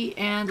wiki,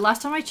 and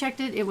last time I checked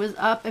it, it was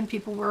up and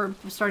people were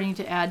starting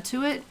to add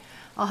to it.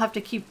 I'll have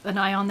to keep an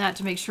eye on that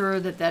to make sure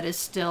that that is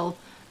still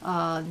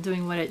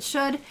doing what it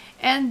should.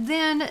 And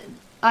then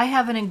I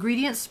have an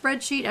ingredients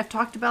spreadsheet. I've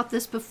talked about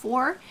this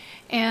before,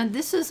 and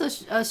this is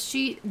a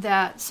sheet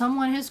that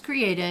someone has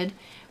created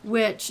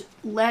which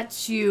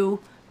lets you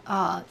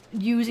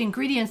use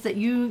ingredients that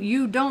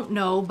you don't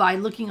know by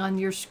looking on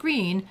your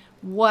screen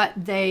what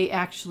they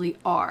actually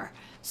are.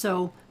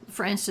 So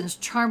for instance,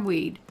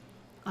 charmweed,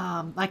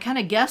 I kind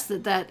of guessed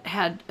that that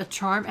had a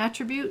charm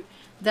attribute.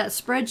 That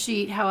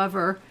spreadsheet,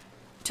 however,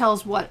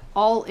 tells what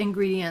all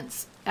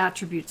ingredients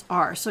attributes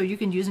are. So you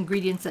can use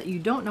ingredients that you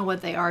don't know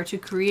what they are to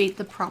create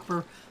the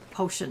proper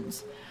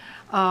potions.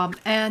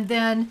 And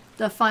then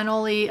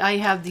finally, I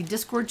have the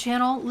Discord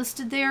channel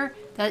listed there.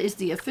 That is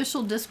the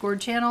official Discord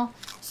channel,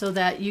 so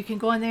that you can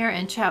go in there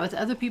and chat with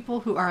other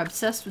people who are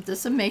obsessed with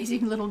this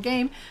amazing little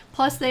game.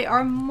 Plus, they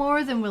are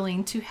more than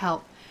willing to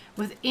help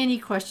with any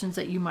questions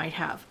that you might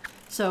have.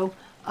 So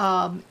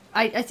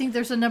I think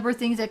there's a number of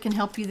things that can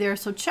help you there.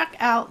 So check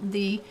out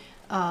the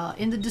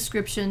in the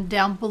description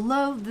down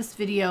below this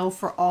video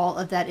for all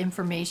of that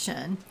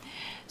information.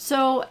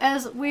 So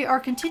as we are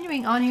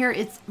continuing on here,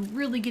 it's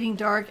really getting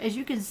dark. As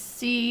you can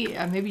see,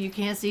 maybe you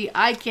can't see,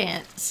 I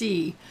can't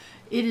see.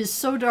 It is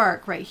so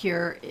dark right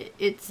here.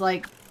 It's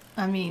like,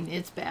 I mean,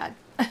 it's bad.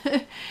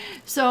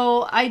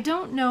 So I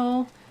don't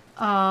know,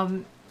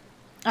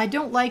 I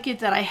don't like it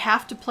that I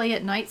have to play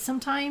at night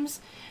sometimes,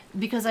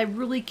 because I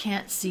really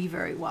can't see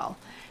very well.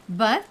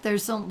 But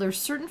there's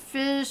certain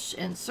fish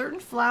and certain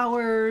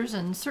flowers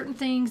and certain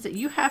things that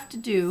you have to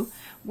do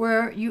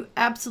where you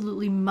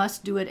absolutely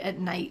must do it at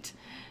night.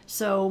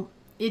 So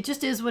it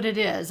just is what it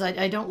is.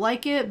 I don't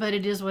like it, but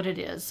it is what it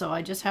is. So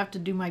I just have to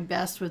do my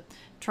best with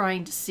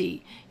trying to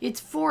see. It's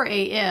 4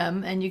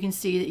 a.m. and you can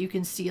see that you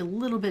can see a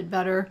little bit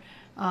better.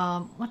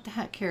 What the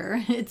heck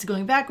here? It's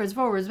going backwards,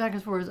 forwards,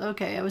 backwards, forwards.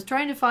 Okay, I was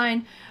trying to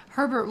find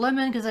Herbert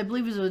Lemon because I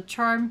believe it was a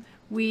charm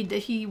weed that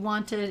he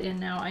wanted, and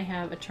now I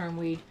have a charm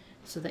weed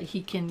so that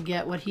he can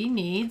get what he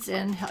needs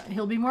and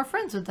he'll be more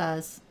friends with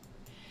us.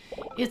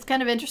 It's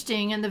kind of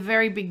interesting. In the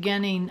very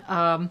beginning,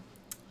 our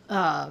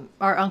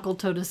uncle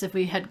told us if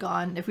we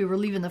were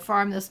leaving the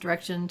farm this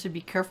direction, to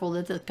be careful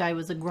that this guy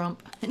was a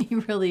grump, and he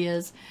really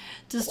is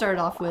to start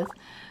off with.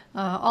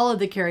 All of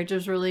the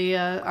characters really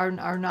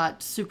are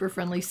not super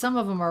friendly. Some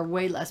of them are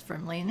way less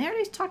friendly. And there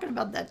he's talking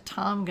about that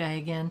Tom guy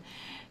again.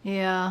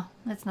 Yeah,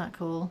 that's not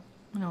cool.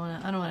 I don't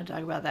want to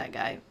talk about that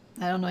guy.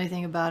 I don't know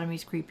anything about him.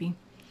 He's creepy.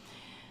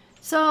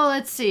 So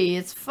let's see.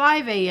 It's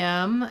 5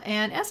 a.m.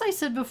 and as I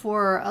said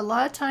before, a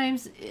lot of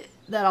times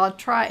that I'll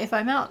try, if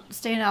I'm out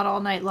staying out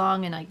all night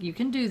long, and you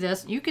can do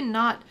this. You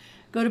cannot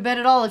go to bed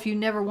at all if you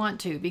never want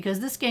to,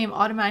 because this game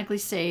automatically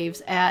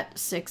saves at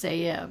 6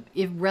 a.m.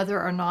 if whether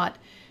or not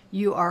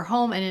you are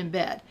home and in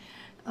bed.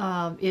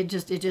 It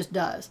just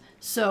does.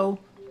 So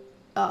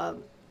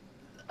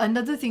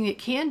another thing it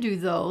can do,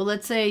 though,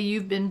 let's say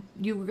you're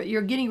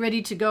getting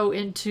ready to go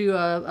into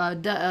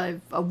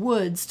a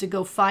woods to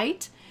go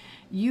fight.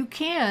 You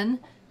can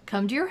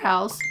come to your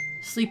house,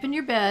 sleep in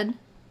your bed,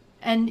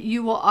 and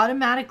you will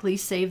automatically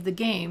save the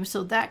game.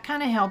 So that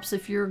kind of helps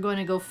if you're going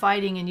to go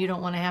fighting and you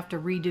don't want to have to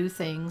redo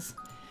things.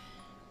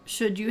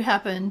 Should you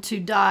happen to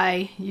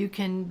die, you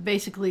can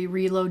basically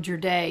reload your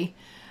day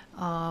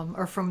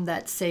or from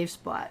that save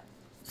spot.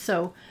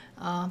 So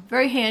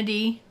very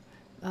handy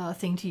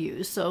thing to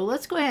use. So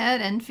let's go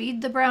ahead and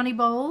feed the brownie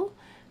bowl.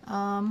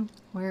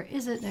 Where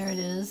is it? There it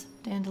is.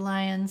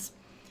 Dandelions.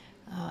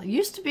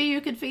 Used to be you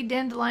could feed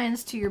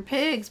dandelions to your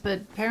pigs, but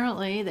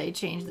apparently they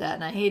changed that,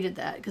 and I hated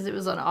that because it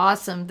was an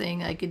awesome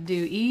thing I could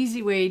do.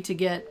 Easy way to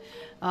get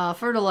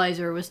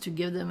fertilizer was to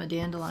give them a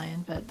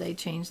dandelion, but they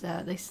changed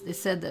that. They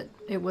said that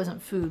it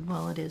wasn't food.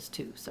 Well, it is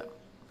too, so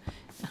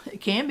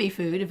it can be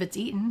food if it's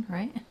eaten,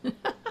 right?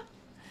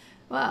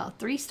 Wow,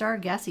 3-star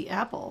gassy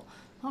apple.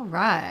 All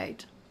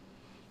right.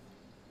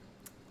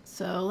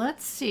 So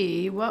let's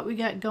see what we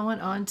got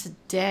going on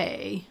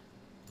today.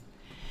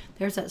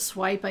 There's that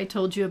swipe I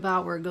told you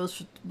about where it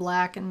goes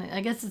black, and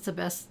I guess it's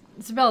about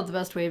the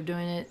best way of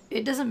doing it.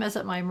 It doesn't mess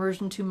up my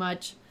immersion too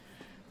much.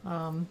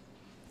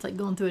 It's like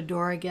going through a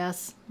door, I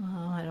guess.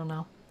 I don't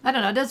know.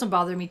 It doesn't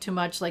bother me too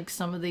much like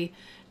some of the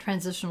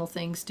transitional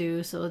things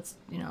do, so it's,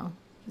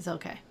 it's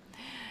okay.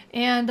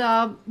 And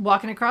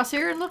walking across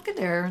here, and look at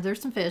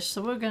there's some fish,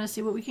 so we're going to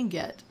see what we can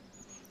get.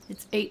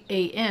 It's 8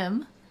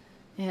 a.m.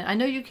 and I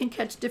know you can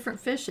catch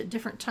different fish at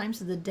different times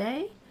of the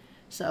day,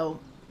 so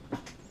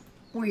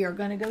we are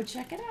going to go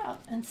check it out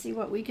and see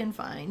what we can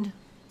find.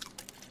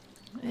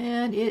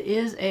 And it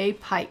is a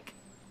pike.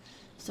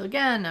 So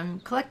again, I'm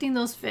collecting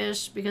those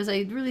fish because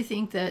I really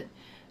think that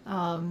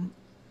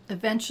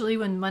eventually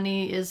when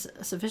money is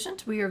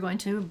sufficient, we are going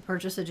to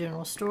purchase a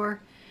general store.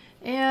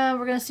 And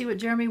we're going to see what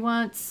Jeremy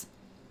wants.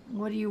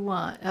 What do you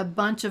want? A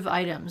bunch of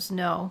items.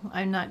 No,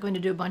 I'm not going to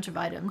do a bunch of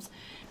items.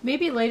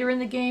 Maybe later in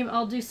the game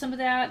I'll do some of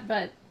that,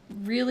 but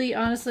really,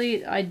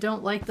 honestly, I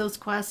don't like those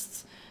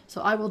quests. So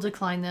I will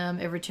decline them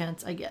every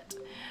chance I get.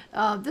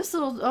 This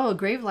little,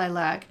 grave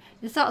lilac.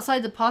 It's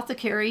outside the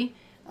apothecary.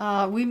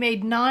 We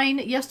made 9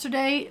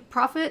 yesterday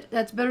profit.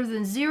 That's better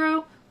than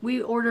 0. We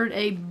ordered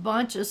a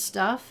bunch of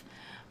stuff.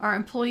 Our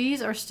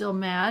employees are still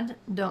mad.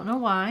 Don't know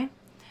why.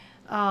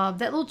 That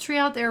little tree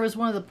out there was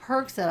one of the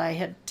perks that I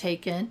had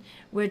taken,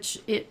 which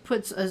it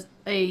puts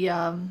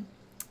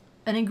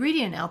an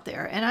ingredient out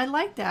there, and I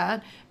like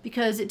that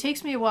because it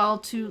takes me a while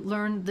to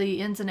learn the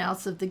ins and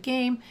outs of the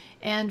game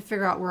and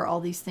figure out where all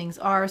these things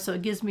are. So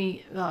it gives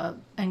me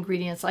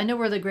ingredients. I know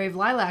where the grave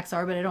lilacs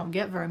are, but I don't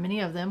get very many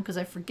of them because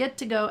I forget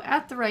to go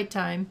at the right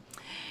time.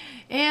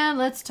 And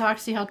let's talk,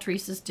 see how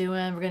Teresa's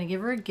doing. We're going to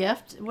give her a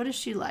gift. What does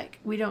she like?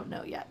 We don't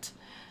know yet.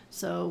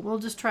 So we'll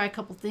just try a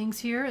couple things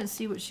here and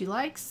see what she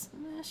likes.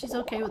 She's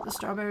okay with the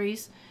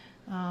strawberries.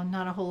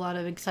 Not a whole lot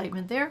of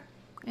excitement there.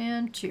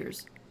 And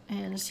cheers.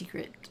 And a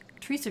secret.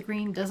 Teresa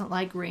Green doesn't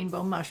like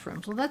rainbow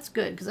mushrooms. Well, that's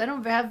good because I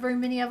don't have very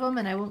many of them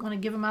and I won't want to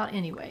give them out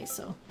anyway.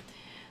 So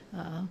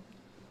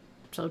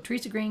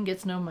Teresa Green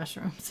gets no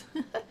mushrooms.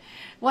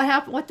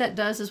 What that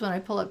does is when I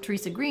pull up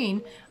Teresa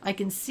Green, I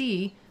can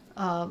see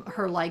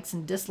her likes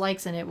and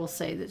dislikes, and it will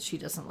say that she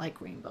doesn't like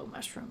rainbow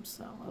mushrooms.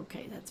 So,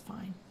 okay, that's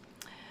fine.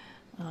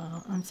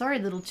 I'm sorry,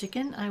 little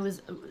chicken.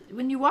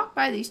 When you walk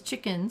by these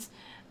chickens,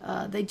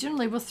 they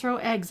generally will throw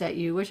eggs at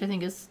you, which I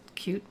think is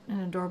cute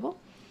and adorable.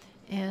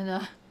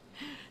 And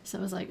so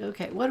I was like,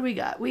 okay, what do we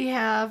got? We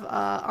have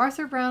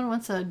Arthur Brown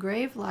wants a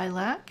grave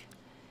lilac.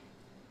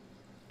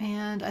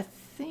 And I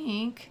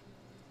think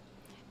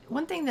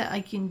one thing that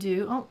I can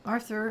do,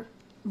 Arthur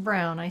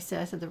Brown, I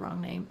said the wrong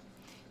name,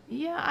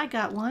 Yeah, I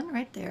got one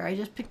right there. I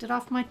just picked it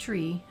off my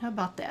tree. How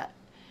about that?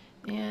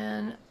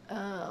 And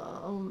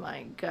oh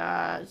my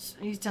gosh,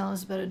 he's telling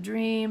us about a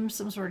dream,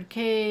 some sort of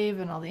cave,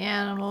 and all the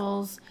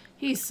animals.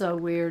 He's so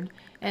weird,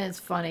 and it's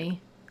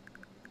funny.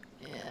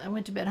 I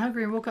went to bed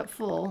hungry and woke up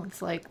full.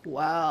 It's like,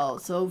 wow,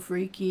 so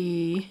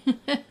freaky.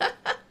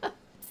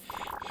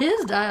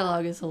 His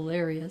dialogue is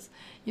hilarious.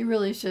 You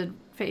really should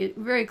pay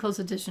very close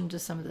attention to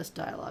some of this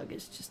dialogue.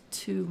 It's just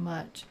too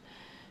much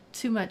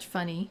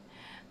funny.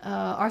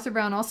 Arthur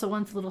Brown also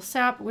wants a little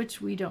sap,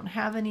 which we don't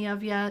have any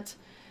of yet.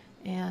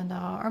 And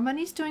our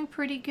money's doing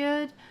pretty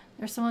good.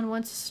 There's someone who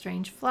wants a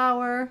strange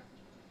flower.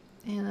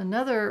 And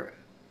another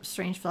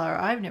strange flower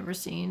I've never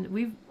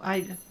seen.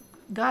 I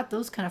got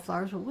those kind of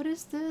flowers, but what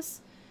is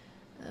this?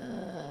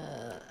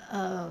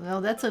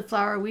 Well, that's a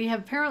flower we have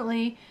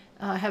apparently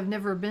have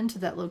never been to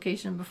that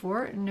location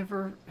before and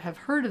never have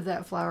heard of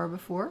that flower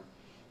before.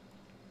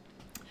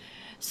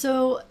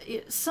 So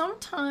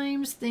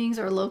sometimes things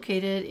are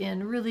located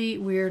in really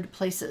weird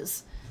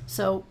places.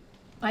 So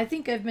I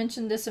think I've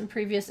mentioned this in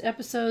previous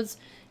episodes.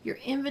 Your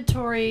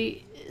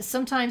inventory,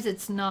 sometimes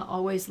it's not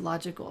always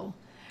logical.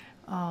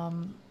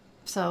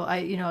 So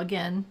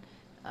again,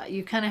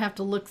 you kind of have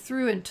to look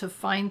through and to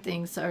find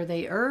things. Are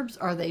they herbs?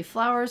 Are they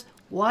flowers?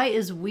 Why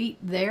is wheat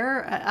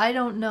there? I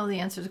don't know the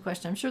answer to the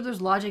question. I'm sure there's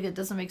logic. It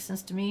doesn't make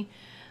sense to me,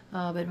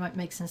 but it might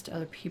make sense to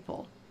other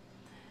people.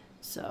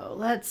 So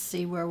let's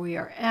see where we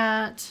are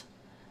at.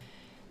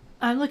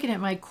 I'm looking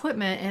at my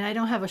equipment and I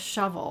don't have a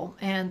shovel.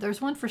 And there's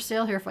one for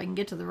sale here if I can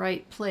get to the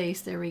right place.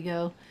 There we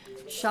go.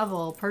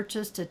 Shovel,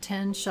 purchased a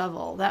 10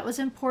 shovel. That was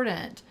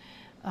important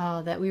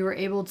that we were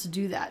able to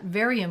do that.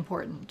 Very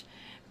important.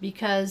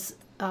 Because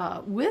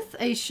with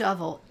a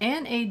shovel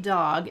and a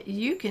dog,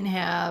 you can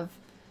have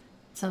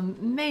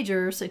some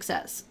major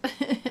success.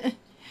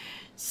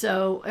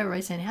 So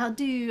everybody's saying, how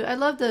do you... I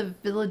love the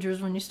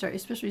villagers when you start,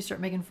 especially when you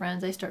start making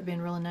friends. They start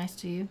being really nice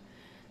to you.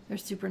 They're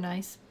super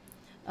nice.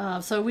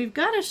 So we've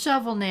got a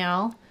shovel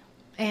now,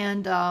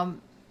 and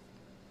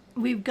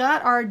we've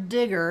got our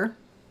digger.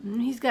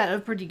 He's got a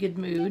pretty good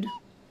mood.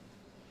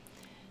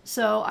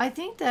 So I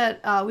think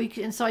that we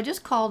can... So I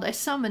just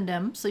summoned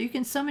him. So you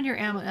can summon your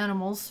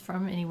animals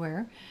from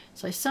anywhere.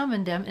 So I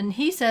summoned him, and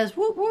he says,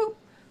 whoop, whoop,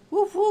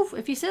 woof, woof.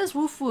 If he says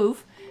woof,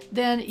 woof,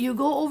 then you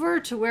go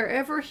over to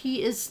wherever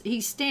he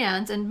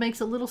stands and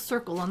makes a little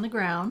circle on the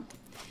ground.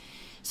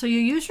 So you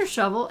use your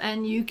shovel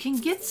and you can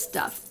get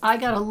stuff. I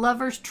got a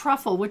lover's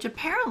truffle, which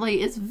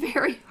apparently is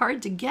very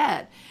hard to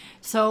get.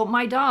 So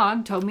my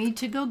dog told me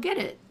to go get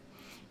it.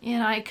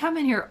 And I come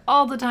in here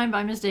all the time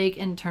by mistake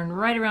and turn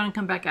right around and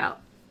come back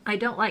out. I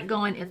don't like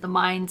going at the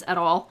mines at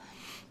all.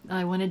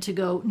 I wanted to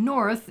go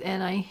north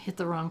and I hit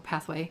the wrong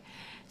pathway.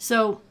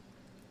 So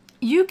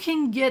you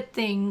can get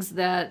things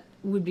that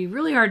would be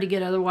really hard to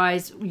get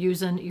otherwise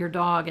using your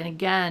dog. And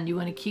again, you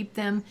want to keep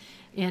them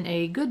in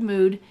a good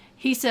mood.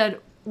 He said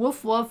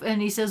woof woof,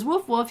 and he says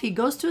woof woof. He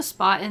goes to a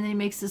spot and then he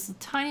makes this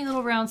tiny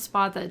little round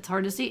spot that it's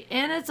hard to see,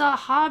 and it's a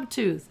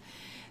hobtooth.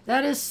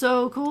 That is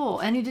so cool.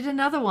 And he did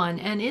another one,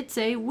 and it's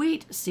a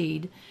wheat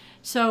seed.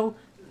 So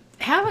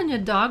having a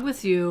dog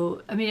with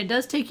you, I mean, it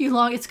does take you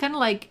long. It's kind of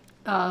like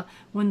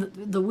when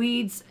the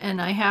weeds,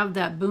 and I have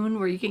that boon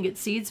where you can get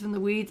seeds from the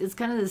weeds. It's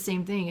kind of the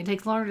same thing. It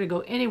takes longer to go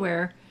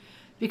anywhere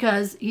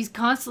because he's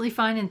constantly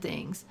finding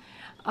things.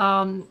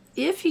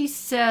 If he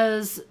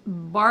says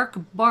bark,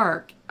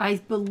 bark, I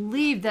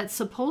believe that's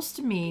supposed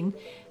to mean,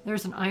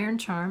 there's an iron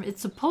charm.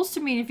 It's supposed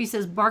to mean if he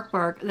says bark,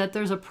 bark, that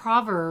there's a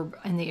proverb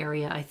in the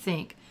area, I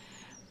think.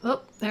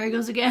 Oh, there he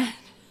goes again.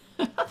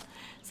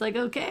 It's like,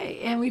 okay.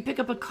 And we pick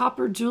up a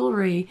copper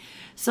jewelry.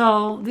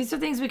 So these are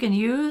things we can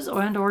use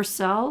or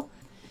sell.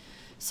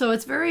 So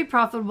it's very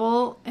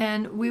profitable,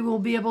 and we will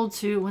be able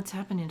to, what's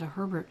happening to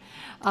Herbert?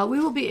 We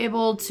will be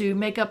able to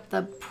make up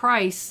the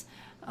price,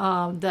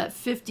 that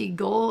 50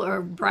 gold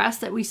or brass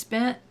that we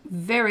spent,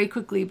 very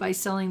quickly by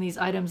selling these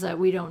items that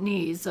we don't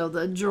need. So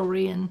the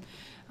jewelry and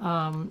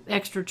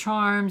extra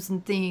charms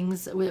and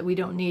things that we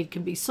don't need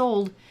can be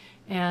sold.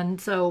 And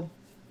so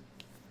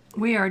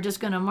we are just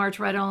going to march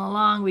right on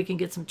along. We can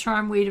get some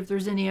charm weed if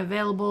there's any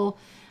available,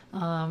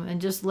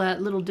 and just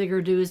let little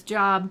Digger do his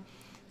job.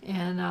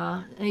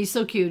 And he's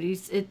so cute.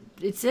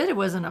 It said it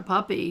wasn't a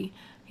puppy.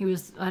 He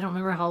was, I don't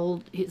remember how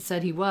old it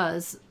said he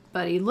was,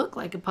 but he looked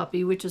like a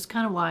puppy, which is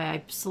kind of why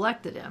I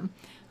selected him.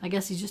 I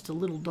guess he's just a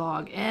little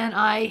dog. And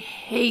I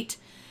hate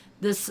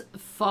this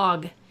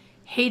fog.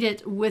 Hate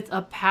it with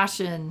a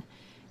passion.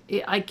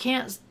 I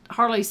can't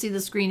hardly see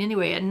the screen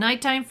anyway. At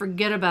nighttime,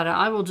 forget about it.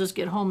 I will just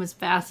get home as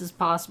fast as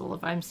possible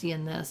if I'm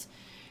seeing this.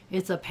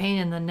 It's a pain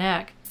in the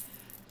neck.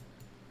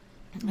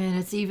 And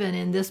it's even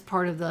in this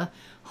part of the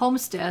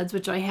homesteads,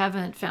 which I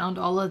haven't found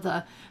all of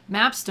the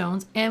map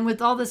stones. And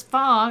with all this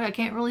fog, I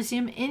can't really see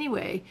them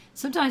anyway.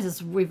 Sometimes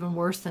it's even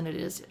worse than it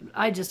is.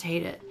 I just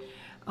hate it.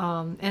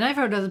 And I've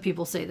heard other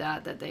people say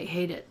that they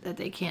hate it, that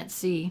they can't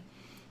see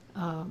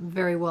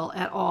very well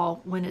at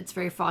all when it's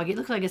very foggy. It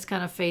looks like it's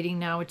kind of fading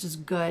now, which is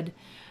good,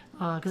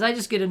 because I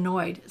just get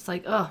annoyed. It's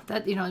like, oh,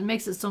 that, it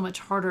makes it so much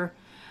harder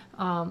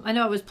I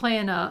know I was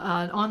playing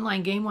an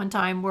online game one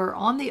time where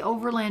on the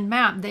overland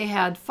map they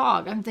had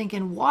fog. I'm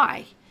thinking,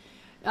 why?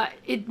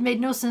 It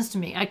made no sense to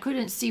me. I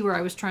couldn't see where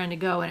I was trying to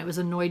go, and it was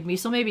annoyed me.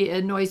 So maybe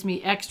it annoys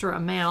me extra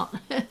amount.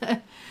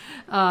 It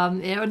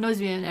annoys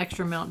me an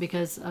extra amount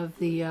because of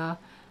the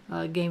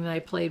game that I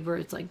played where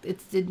it's like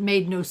it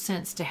made no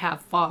sense to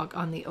have fog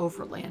on the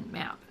overland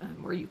map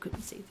where you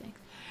couldn't see things.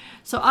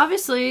 So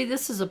obviously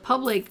this is a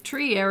public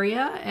tree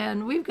area,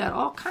 and we've got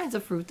all kinds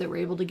of fruit that we're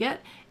able to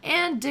get.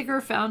 And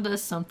Digger found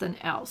us something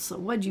else. So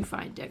what'd you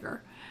find,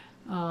 Digger?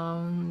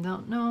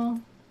 Don't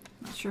know.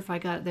 Not sure if I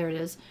got it. There it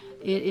is.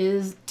 It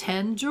is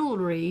 10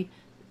 jewelry.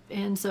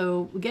 And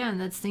so again,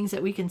 that's things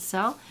that we can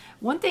sell.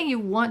 One thing you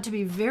want to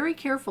be very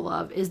careful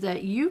of is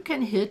that you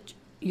can hit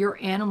your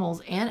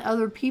animals and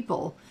other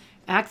people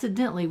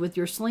accidentally with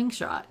your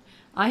slingshot.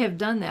 I have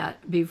done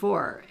that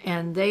before,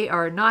 and they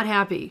are not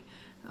happy.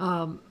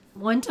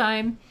 One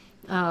time,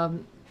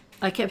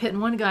 I kept hitting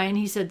one guy, and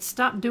he said,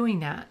 "Stop doing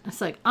that."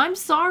 It's like, I'm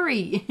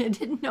sorry. I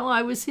didn't know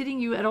I was hitting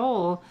you at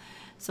all.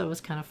 So it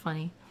was kind of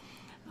funny.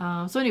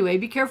 So anyway,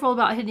 be careful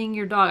about hitting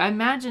your dog. I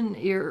imagine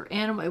your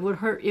animal, it would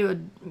hurt, it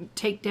would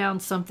take down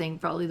something,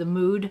 probably the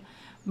mood,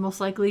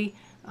 most likely.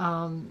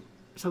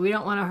 So we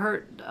don't want to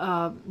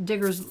hurt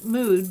Digger's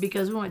mood,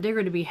 because we want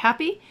Digger to be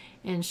happy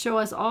and show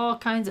us all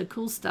kinds of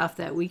cool stuff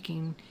that we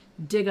can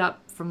dig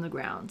up from the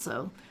ground.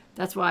 So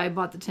that's why I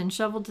bought the tin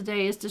shovel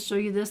today, is to show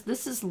you this.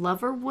 This is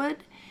Loverwood,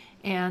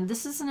 and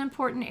this is an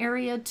important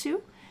area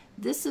too.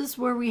 This is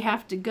where we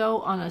have to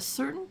go on a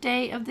certain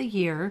day of the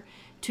year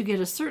to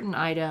get a certain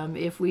item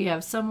if we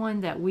have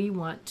someone that we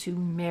want to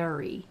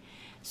marry.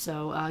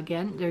 So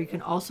again, there you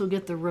can also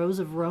get the Rose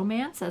of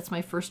Romance. That's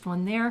my first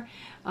one there.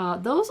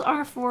 Those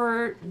are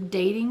for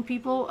dating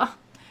people.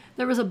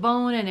 There was a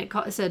bone, and it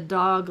said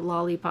dog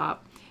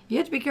lollipop. You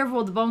have to be careful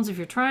with the bones if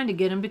you're trying to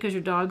get them, because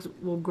your dogs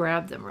will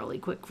grab them really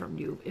quick from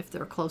you if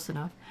they're close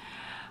enough.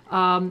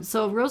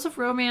 So Rose of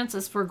Romance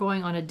is for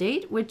going on a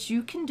date, which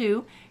you can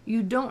do.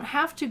 You don't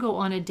have to go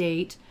on a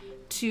date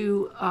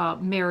to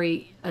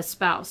marry a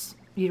spouse.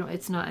 You know,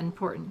 it's not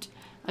important.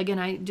 Again,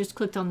 I just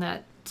clicked on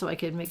that so I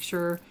could make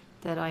sure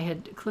that I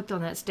had clicked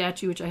on that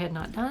statue, which I had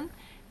not done.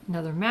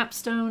 Another map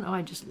stone. Oh,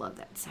 I just love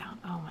that sound.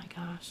 Oh my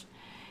gosh.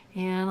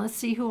 And let's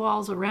see who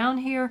all's around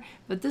here.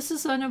 But this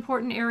is an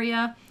important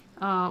area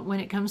when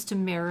it comes to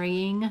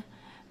marrying,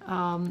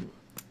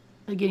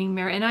 getting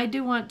married. And I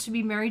do want to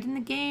be married in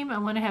the game. I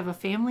want to have a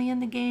family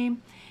in the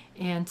game.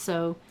 And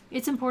so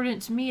it's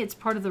important to me. It's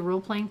part of the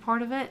role-playing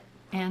part of it.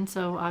 And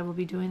so I will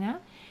be doing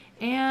that.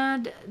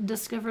 And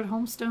discovered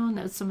homestone.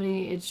 That's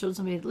somebody, it showed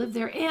somebody that lived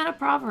there. And a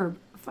proverb,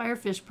 a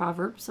Firefish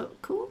proverb. So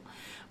cool.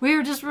 We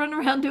were just running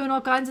around doing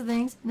all kinds of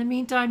things. In the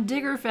meantime,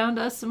 Digger found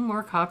us some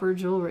more copper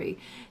jewelry.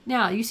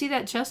 Now, you see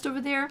that chest over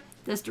there?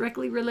 That's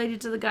directly related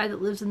to the guy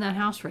that lives in that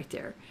house right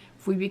there.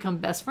 If we become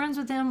best friends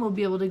with him, we'll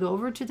be able to go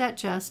over to that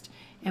chest,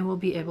 and we'll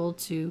be able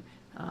to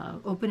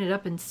open it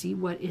up and see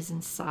what is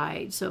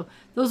inside. So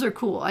those are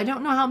cool. I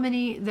don't know how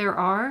many there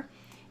are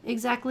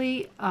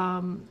exactly,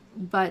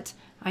 but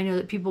I know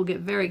that people get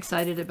very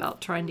excited about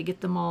trying to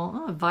get them all.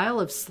 Oh, a vial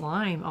of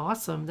slime.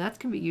 Awesome. That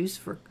can be used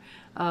for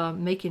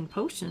making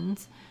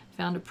potions.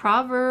 Found a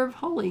proverb.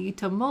 Holy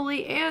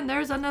tamale. And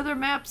there's another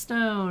map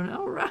stone.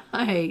 All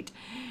right.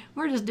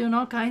 We're just doing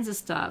all kinds of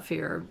stuff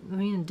here.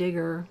 Me and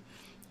Digger.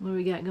 What do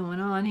we got going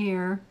on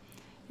here?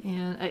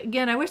 And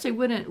again, I wish they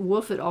wouldn't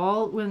woof at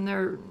all when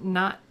they're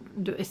not.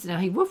 Now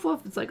he woof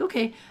woof. It's like,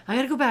 okay, I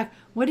got to go back.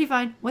 What do you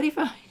find? What do you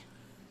find?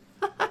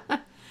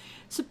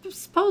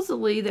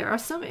 Supposedly, there are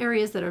some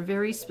areas that are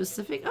very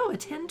specific. Oh, a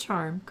 10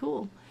 charm.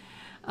 Cool.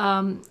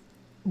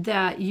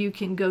 That you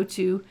can go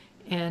to,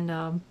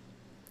 and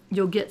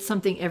you'll get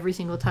something every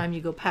single time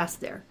you go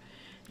past there.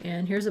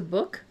 And here's a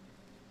book.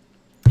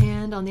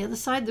 And on the other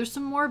side, there's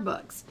some more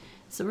books.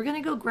 So we're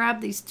going to go grab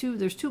these two.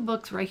 There's two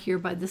books right here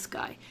by this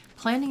guy.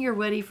 Planning Your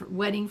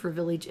Wedding for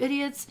Village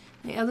Idiots.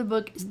 The other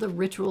book is The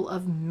Ritual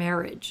of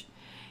Marriage.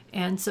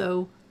 And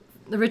so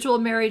the Ritual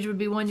of Marriage would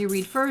be one you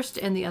read first,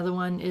 and the other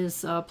one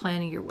is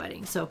Planning Your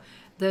Wedding. So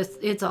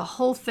it's a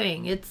whole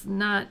thing. It's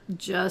not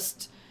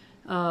just,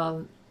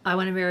 I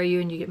want to marry you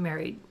and you get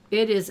married.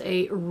 It is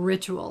a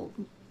ritual,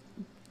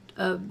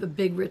 a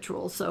big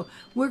ritual. So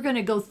we're going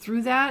to go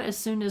through that as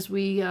soon as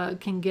we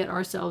can get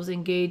ourselves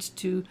engaged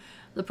to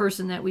the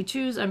person that we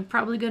choose. I'm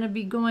probably going to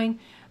be going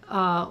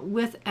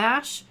with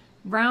Ash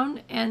Brown,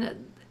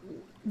 and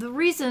the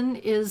reason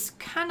is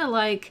kind of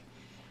like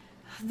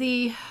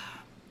the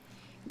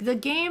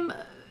game.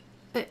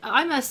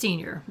 I'm a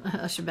senior.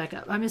 I should back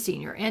up. I'm a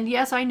senior, and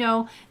yes, I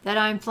know that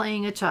I'm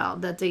playing a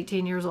child that's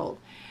 18 years old,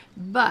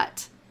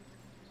 but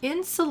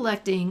in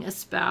selecting a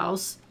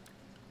spouse,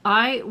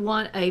 I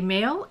want a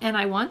male, and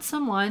I want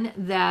someone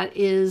that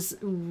is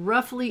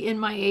roughly in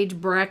my age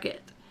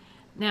bracket.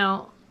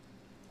 Now,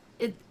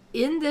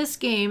 in this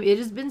game, it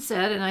has been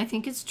said, and I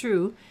think it's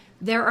true,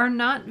 there are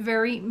not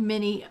very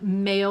many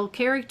male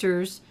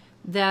characters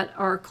that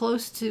are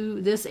close to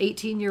this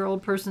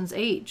 18-year-old person's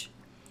age.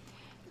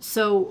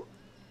 So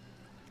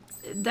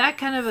that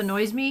kind of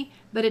annoys me,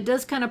 but it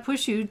does kind of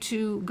push you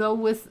to go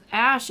with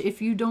ash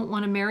if you don't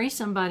want to marry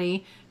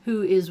somebody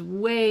who is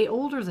way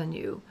older than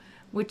you,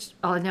 which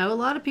now a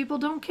lot of people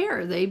don't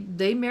care.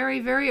 They marry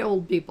very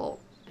old people.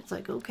 It's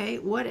like, okay,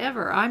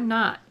 whatever. I'm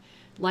not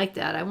like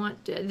that.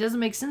 It doesn't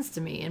make sense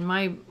to me in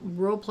my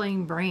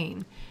role-playing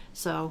brain.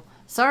 So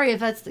sorry if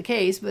that's the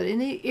case, but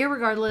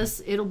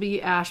irregardless, it'll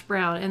be ash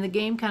brown, and the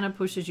game kind of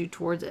pushes you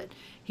towards it.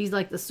 He's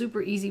like the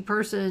super easy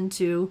person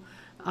to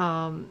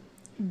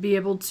be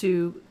able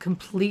to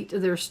complete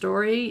their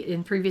story.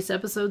 In previous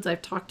episodes,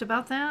 I've talked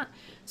about that,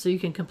 so you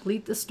can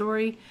complete the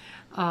story.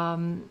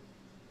 And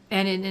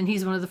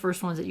he's one of the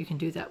first ones that you can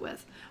do that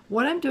with.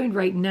 What I'm doing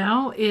right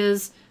now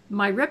is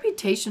my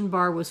reputation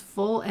bar was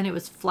full and it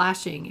was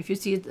flashing. If you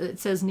see it, it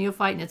says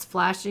neophyte and it's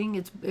flashing.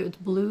 It's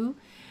blue.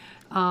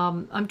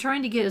 I'm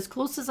trying to get as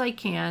close as I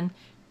can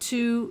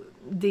to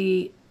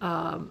the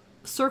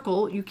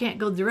circle. You can't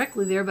go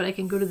directly there, but I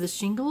can go to the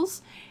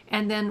shingles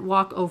and then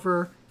walk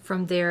over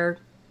from there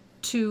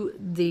to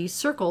the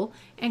circle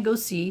and go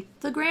see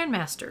the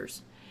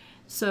Grandmasters.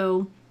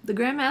 So the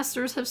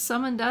Grandmasters have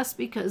summoned us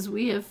because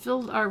we have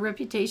filled our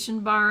reputation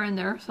bar and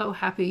they're so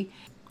happy.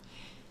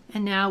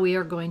 And now we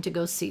are going to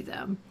go see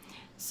them.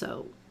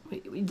 So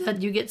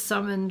you get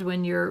summoned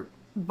when your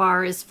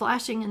bar is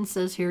flashing and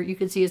says here, you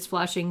can see it's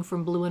flashing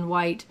from blue and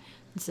white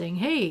and saying,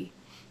 hey,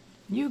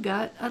 you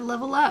got a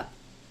level up.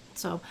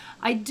 So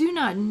I do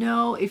not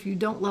know if you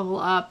don't level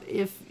up,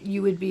 if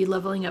you would be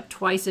leveling up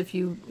twice if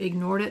you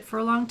ignored it for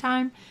a long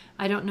time.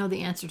 I don't know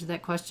the answer to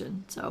that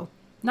question. So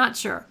not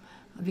sure,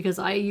 because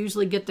I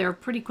usually get there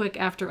pretty quick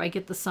after I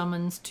get the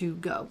summons to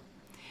go.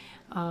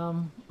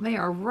 They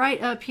are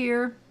right up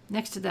here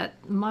next to that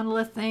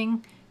monolith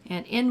thing,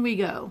 and in we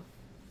go.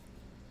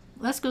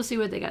 Let's go see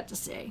what they got to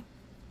say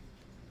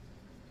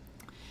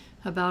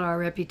about our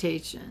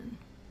reputation.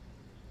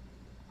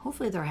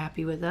 Hopefully they're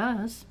happy with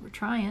us. We're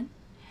trying.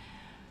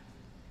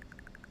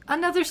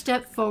 Another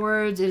step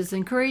forward. It is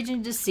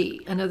encouraging to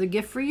see. Another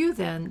gift for you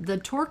then. The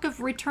Torc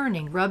of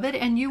Returning. Rub it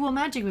and you will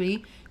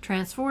magically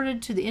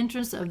transported to the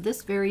entrance of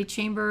this very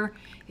chamber.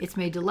 It's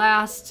made to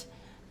last.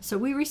 So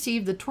we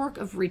received the Torc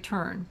of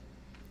Return.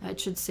 That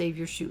should save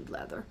your shoe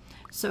leather.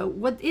 So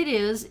what it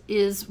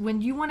is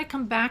when you want to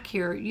come back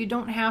here, you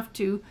don't have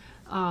to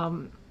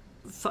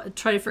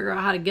try to figure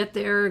out how to get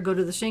there, go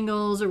to the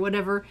shingles or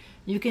whatever.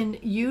 You can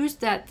use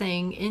that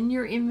thing in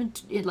your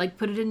inventory, like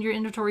put it in your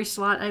inventory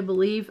slot, I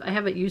believe. I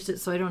haven't used it,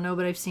 so I don't know,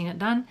 but I've seen it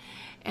done.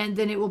 And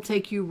then it will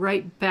take you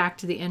right back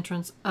to the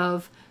entrance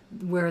of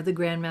where the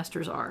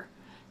Grandmasters are.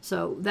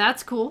 So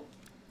that's cool.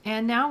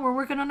 And now we're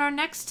working on our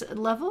next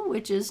level,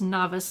 which is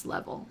novice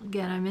level.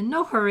 Again, I'm in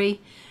no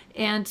hurry.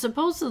 And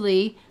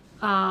supposedly,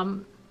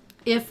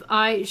 if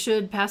I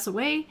should pass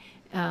away,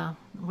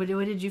 what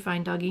did you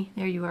find, doggy?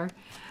 There you are.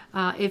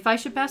 If I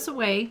should pass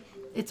away,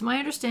 it's my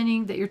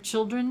understanding that your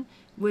children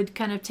would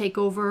kind of take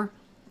over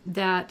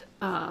that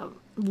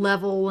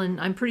level, and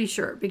I'm pretty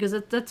sure, because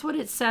that's what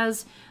it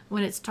says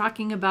when it's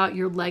talking about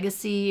your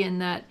legacy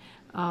and that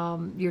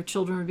your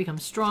children would become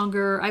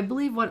stronger. I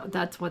believe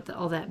that's what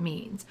all that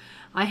means.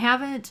 I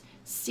haven't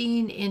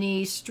seen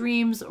any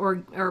streams or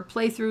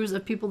playthroughs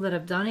of people that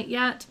have done it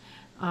yet,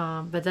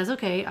 but that's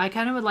okay. I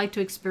kind of would like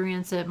to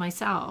experience it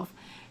myself.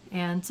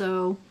 And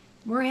so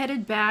we're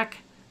headed back.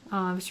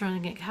 I was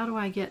trying to get, how do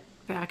I get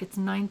back? It's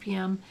 9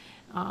 p.m.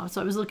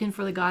 So I was looking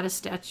for the goddess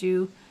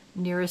statue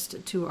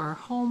nearest to our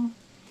home.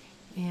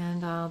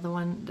 And the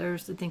one, I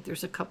think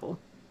there's a couple.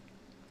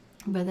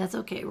 But that's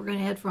okay. We're going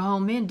to head for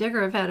home. Me and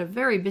Digger have had a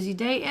very busy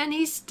day, and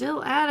he's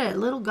still at it.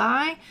 Little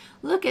guy,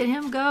 look at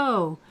him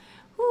go.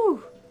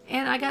 Whew.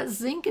 And I got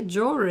zinc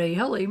jewelry.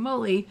 Holy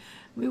moly.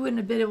 We wouldn't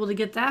have been able to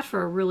get that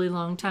for a really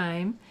long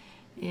time.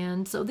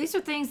 And so these are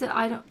things that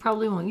I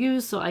probably won't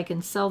use, so I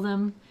can sell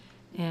them.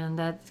 And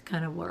that's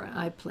kind of what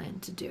I plan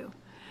to do.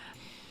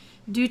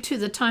 Due to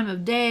the time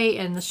of day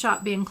and the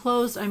shop being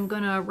closed, I'm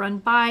going to run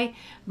by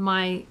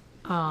my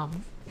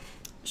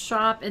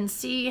shop and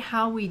see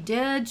how we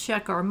did,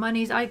 check our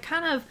monies. I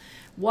kind of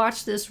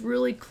watched this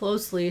really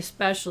closely,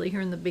 especially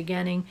here in the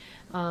beginning,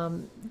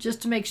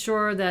 just to make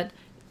sure that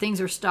things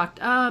are stocked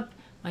up,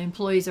 my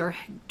employees are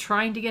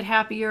trying to get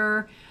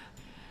happier.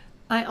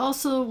 I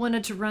also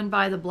wanted to run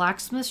by the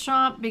blacksmith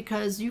shop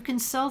because you can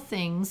sell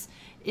things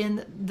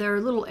in their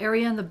little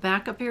area in the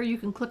back up here. You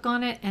can click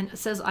on it and it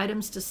says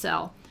items to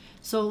sell.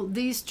 So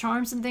these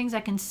charms and things I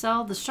can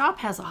sell. The shop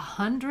has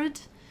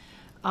 100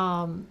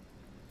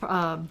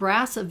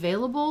 brass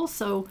available,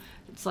 so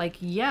it's like,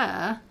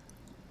 yeah.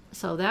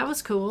 So that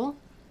was cool.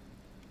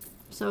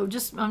 So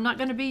I'm not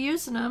going to be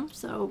using them,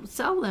 so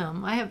sell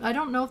them. I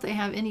don't know if they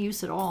have any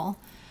use at all,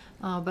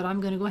 but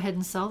I'm going to go ahead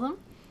and sell them.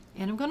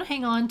 And I'm going to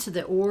hang on to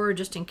the ore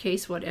just in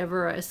case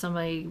whatever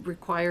somebody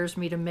requires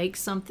me to make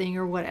something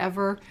or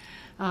whatever.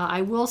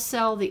 I will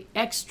sell the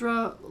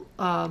extra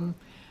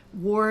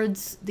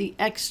wards, the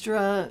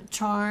extra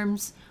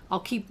charms.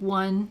 I'll keep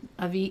one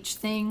of each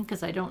thing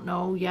because I don't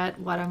know yet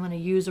what I'm going to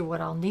use or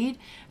what I'll need.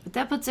 But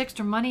that puts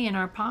extra money in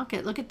our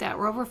pocket. Look at that.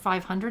 We're over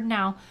 500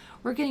 now.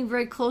 we're getting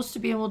very close to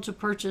being able to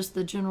purchase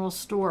the general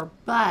store,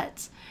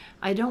 but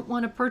I don't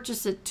want to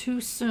purchase it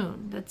too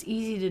soon. That's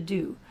easy to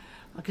do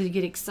because you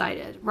get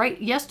excited. Right,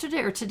 yesterday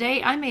or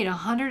today, I made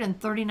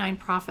 139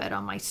 profit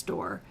on my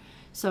store.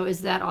 So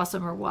is that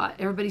awesome or what?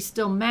 Everybody's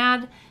still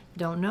mad.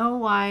 Don't know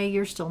why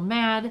you're still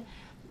mad.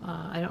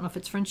 I don't know if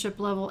it's friendship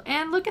level.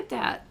 And look at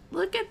that.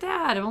 Look at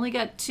that. I've only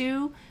got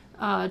 2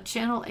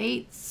 Channel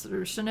 8s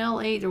or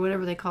Chanel 8 or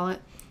whatever they call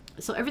it.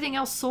 So everything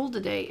else sold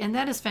today, and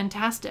that is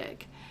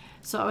fantastic.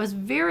 So I was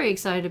very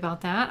excited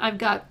about that. I've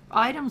got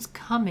items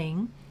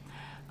coming.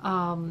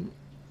 Some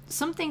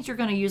things you're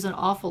going to use an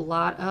awful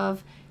lot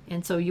of,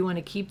 and so you want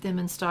to keep them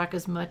in stock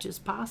as much as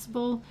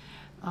possible.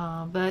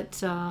 And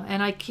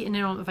I can't,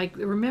 you know, if I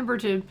remember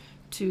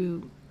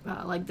to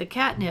like the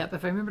catnip,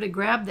 if I remember to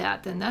grab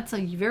that, then that's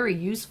a very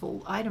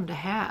useful item to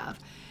have.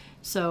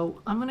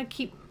 So I'm going to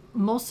keep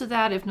most of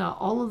that, if not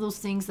all of those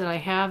things that I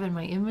have in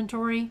my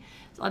inventory.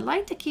 So I'd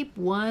like to keep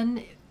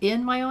one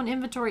in my own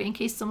inventory in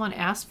case someone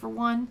asks for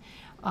one.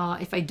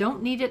 If I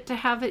don't need it to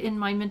have it in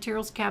my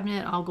materials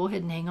cabinet, I'll go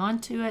ahead and hang on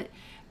to it.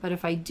 But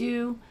if I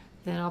do,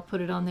 then I'll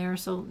put it on there.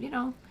 So, you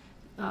know,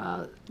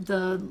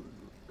 the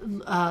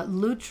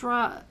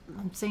Lutra,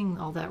 I'm saying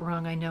all that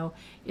wrong, I know,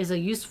 is a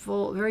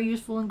useful, very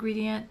useful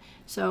ingredient.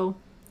 So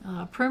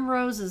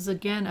primrose is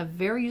again a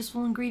very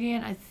useful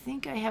ingredient. I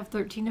think I have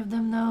 13 of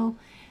them though.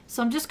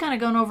 So I'm just kind of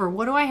going over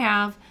what do I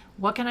have,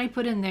 what can I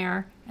put in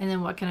there, and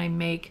then what can I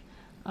make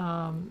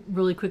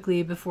really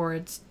quickly before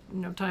it's, you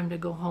know, time to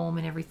go home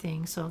and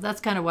everything. So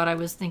that's kind of what I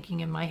was thinking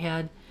in my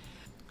head.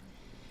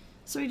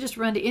 So you just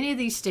run to any of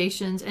these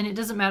stations, and it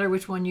doesn't matter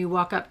which one you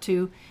walk up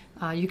to.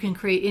 You can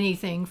create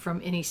anything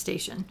from any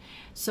station.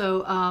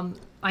 So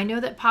I know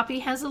that Poppy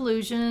has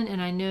illusion,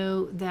 and I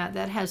know that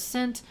that has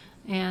scent,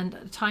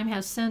 and time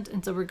has scent,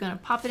 and so we're going to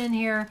pop it in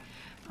here.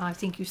 I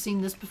think you've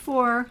seen this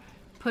before.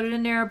 Put it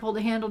in there, pull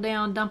the handle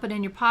down, dump it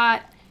in your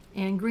pot,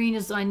 and green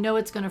is, I know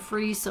it's going to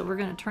freeze, so we're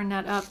going to turn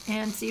that up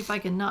and see if I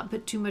can not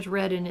put too much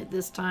red in it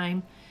this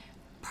time.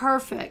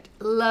 Perfect.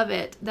 Love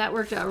it. That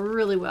worked out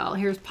really well.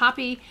 Here's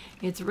Poppy.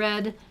 It's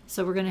red,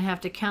 so we're going to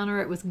have to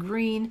counter it with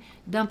green.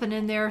 Dump it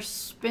in there,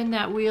 spin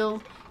that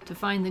wheel to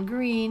find the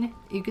green.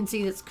 You can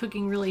see it's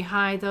cooking really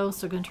high though,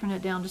 so we're going to turn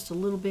it down just a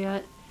little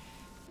bit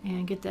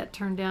and get that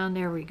turned down.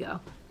 There we go.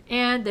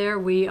 And there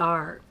we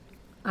are.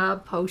 A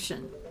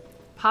potion.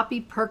 Poppy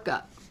Perk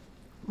Up.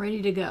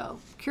 Ready to go.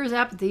 Cures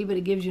apathy, but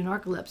it gives you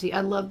narcolepsy.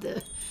 I love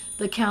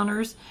the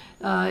counters.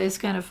 It's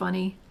kind of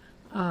funny.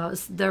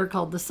 They're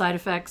called the side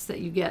effects that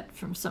you get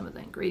from some of the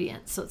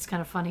ingredients, so it's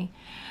kind of funny.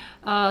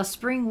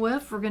 Spring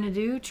Whiff, we're going to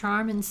do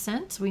charm and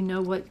scent. We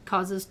know what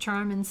causes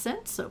charm and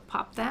scent, so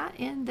pop that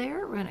in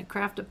there. We're going to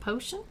craft a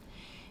potion.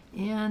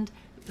 And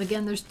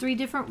again, there's 3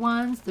 different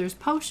ones. There's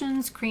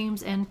potions,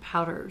 creams, and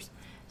powders.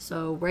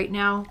 So right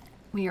now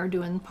we are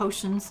doing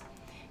potions,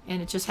 and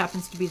it just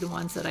happens to be the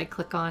ones that I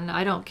click on.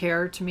 I don't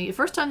care. To me, the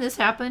first time this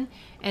happened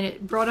and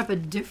it brought up a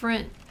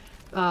different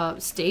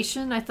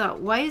station, I thought,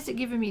 why is it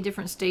giving me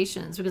different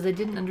stations? Because I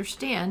didn't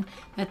understand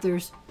that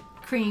there's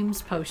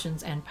creams,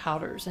 potions, and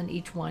powders, and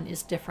each one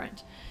is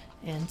different.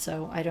 And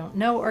so I don't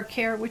know or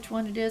care which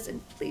one it is.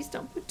 And please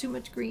don't put too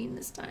much green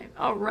this time.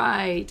 All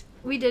right,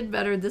 we did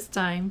better this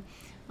time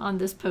on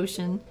this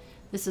potion.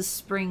 This is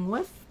Spring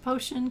Whiff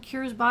potion,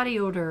 cures body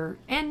odor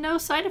and no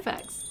side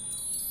effects.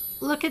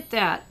 Look at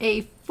that,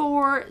 a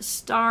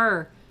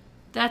 4-star.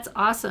 That's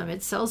awesome.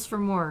 It sells for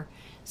more.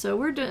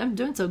 So I'm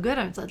doing so good.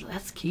 I'm like,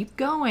 let's keep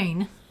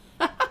going.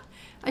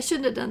 I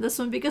shouldn't have done this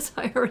one because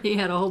I already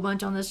had a whole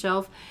bunch on the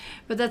shelf,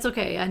 but that's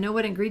okay. I know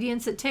what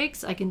ingredients it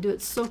takes. I can do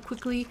it so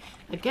quickly.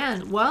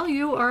 Again, while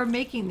you are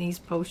making these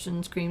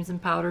potions, creams, and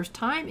powders,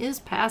 time is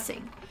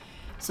passing.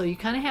 So you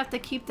kind of have to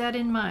keep that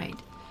in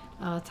mind.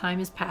 Time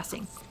is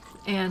passing.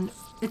 And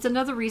it's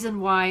another reason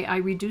why I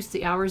reduced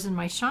the hours in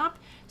my shop,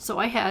 so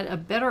I had a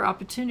better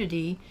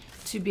opportunity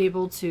to be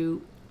able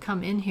to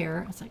come in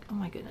here. It's like, oh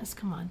my goodness,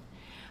 come on.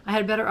 I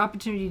had a better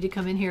opportunity to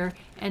come in here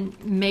and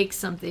make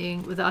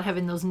something without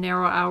having those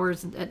narrow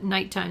hours at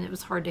nighttime. It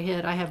was hard to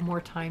hit. I have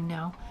more time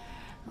now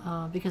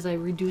because I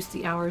reduced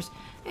the hours.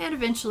 And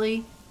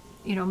eventually,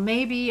 you know,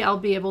 maybe I'll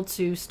be able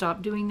to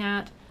stop doing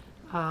that,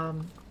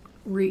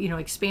 you know,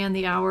 expand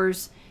the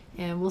hours,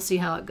 and we'll see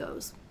how it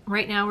goes.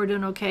 Right now we're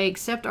doing okay,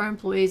 except our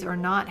employees are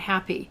not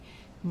happy.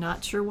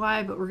 Not sure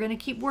why, but we're going to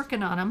keep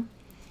working on them.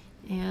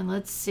 And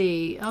let's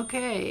see.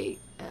 Okay.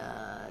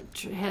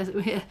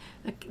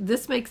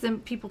 This makes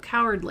people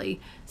cowardly.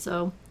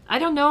 So I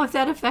don't know if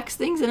that affects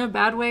things in a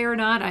bad way or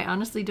not. I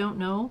honestly don't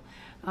know.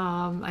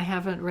 I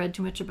haven't read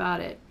too much about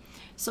it.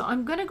 So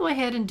I'm going to go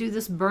ahead and do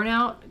this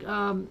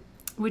burnout,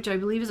 which I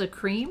believe is a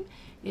cream.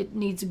 It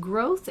needs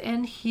growth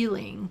and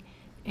healing.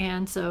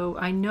 And so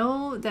I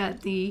know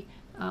that these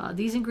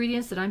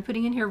ingredients that I'm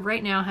putting in here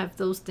right now have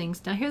those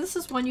things. Now here, this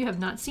is one you have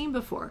not seen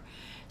before.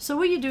 So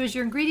what you do is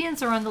your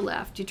ingredients are on the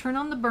left. You turn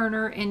on the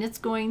burner and it's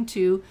going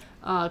to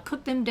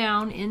cook them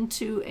down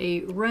into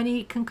a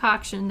runny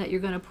concoction that you're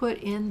going to put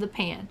in the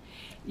pan.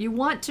 You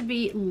want to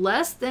be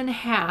less than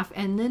half,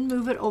 and then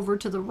move it over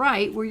to the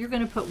right where you're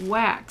going to put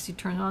wax. You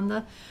turn on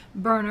the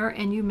burner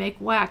and you make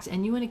wax,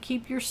 and you want to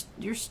keep your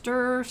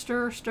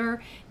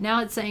stir.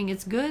 Now it's saying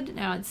it's good.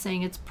 Now it's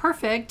saying it's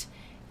perfect,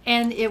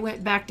 and it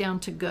went back down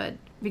to good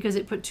because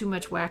it put too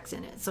much wax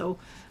in it. So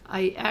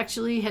I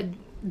actually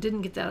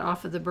didn't get that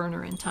off of the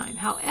burner in time.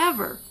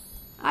 However,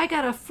 I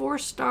got a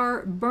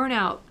 4-star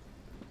burnout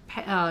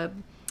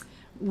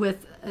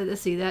with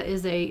let's see, that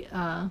is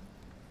a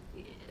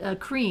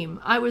cream.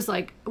 I was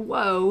like,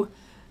 whoa,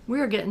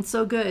 we're getting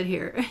so good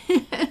here.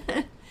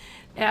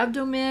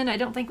 Abdomen, I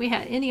don't think we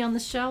had any on the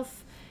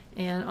shelf,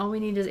 and all we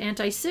need is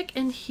anti-sick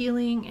and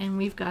healing, and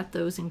we've got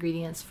those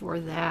ingredients for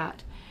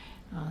that.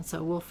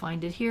 So we'll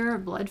find it here.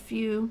 Blood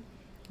few,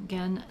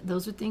 again,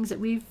 those are things that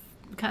we've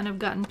kind of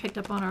gotten picked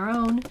up on our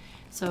own.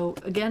 So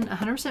again,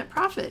 100%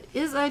 profit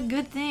is a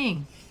good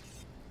thing.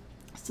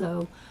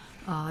 So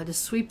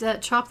just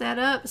chop that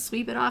up,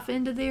 sweep it off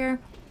into there,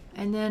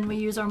 and then we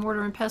use our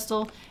mortar and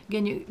pestle.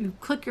 Again, you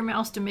click your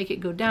mouse to make it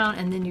go down,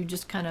 and then you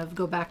just kind of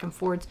go back and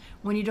forth.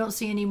 When you don't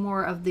see any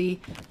more of the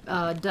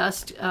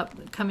dust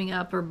coming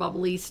up or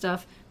bubbly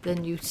stuff,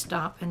 then you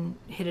stop and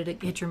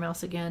hit your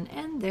mouse again,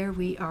 and there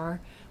we are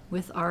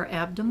with our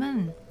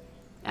abdomen.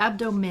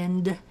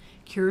 Abdomen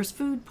cures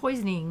food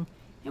poisoning,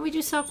 and we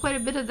do sell quite a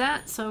bit of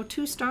that, so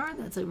 2-star,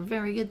 that's a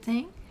very good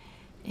thing.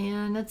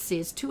 And let's see,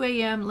 it's 2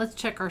 a.m. Let's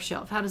check our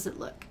shelf. How does it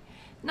look?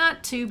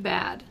 Not too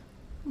bad.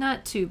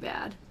 Not too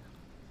bad.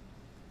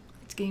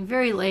 It's getting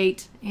very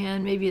late,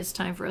 and maybe it's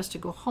time for us to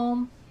go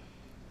home.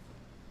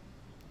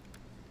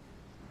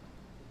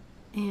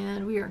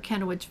 And we are in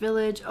Candlewich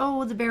Village.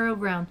 Oh, the burial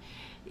ground.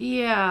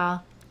 Yeah,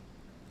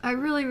 I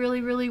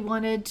really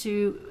wanted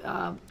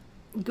to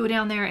go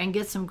down there and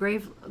get some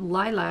grave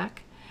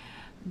lilac,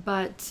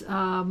 but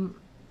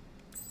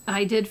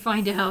I did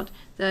find out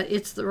that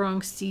it's the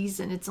wrong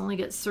season. It's only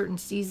got certain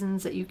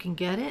seasons that you can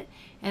get it,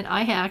 and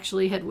I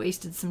actually had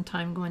wasted some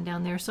time going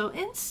down there. So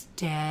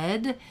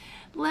instead,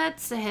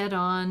 let's head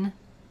on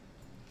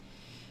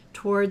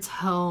towards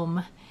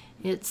home.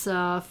 It's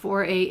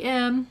 4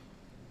 a.m.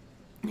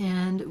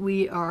 and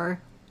we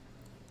are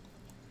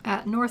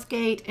at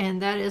Northgate,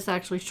 and that is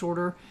actually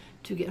shorter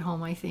to get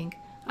home, I think.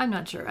 I'm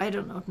not sure. I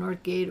don't know if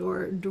Northgate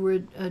or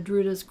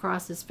Druida's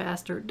Cross is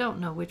faster.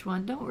 Don't know which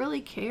one. Don't really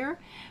care.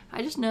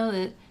 I just know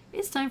that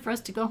it's time for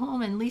us to go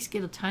home and at least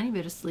get a tiny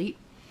bit of sleep.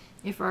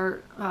 If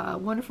our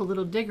wonderful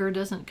little digger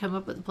doesn't come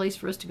up with a place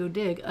for us to go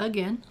dig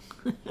again.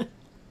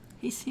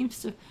 He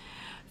seems to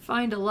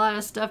find a lot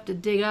of stuff to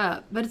dig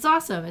up. But it's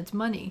awesome. It's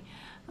money.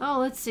 Oh,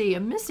 let's see. A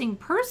missing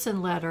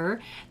person letter.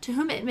 To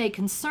whom it may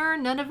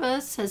concern, none of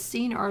us has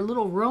seen our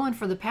little Rowan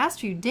for the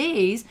past few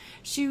days.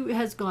 She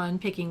has gone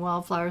picking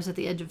wildflowers at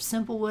the edge of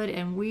Simplewood,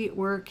 and we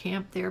were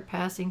camped there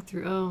passing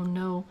through. Oh,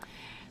 no.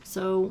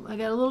 So I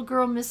got a little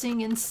girl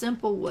missing in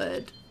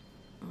Simplewood,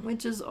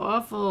 which is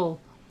awful.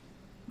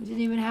 We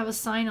didn't even have a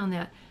sign on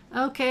that.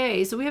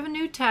 Okay, so we have a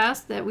new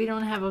task that we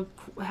don't have an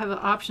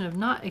option of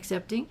not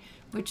accepting,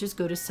 which is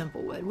go to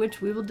Simplewood,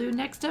 which we will do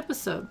next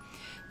episode.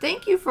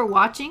 Thank you for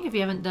watching. If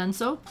you haven't done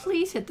so,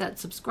 please hit that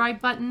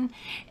subscribe button.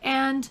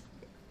 And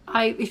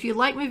if you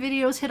like my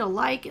videos, hit a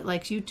like. It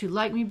likes you to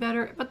like me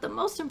better. But the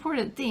most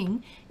important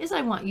thing is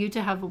I want you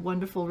to have a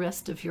wonderful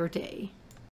rest of your day.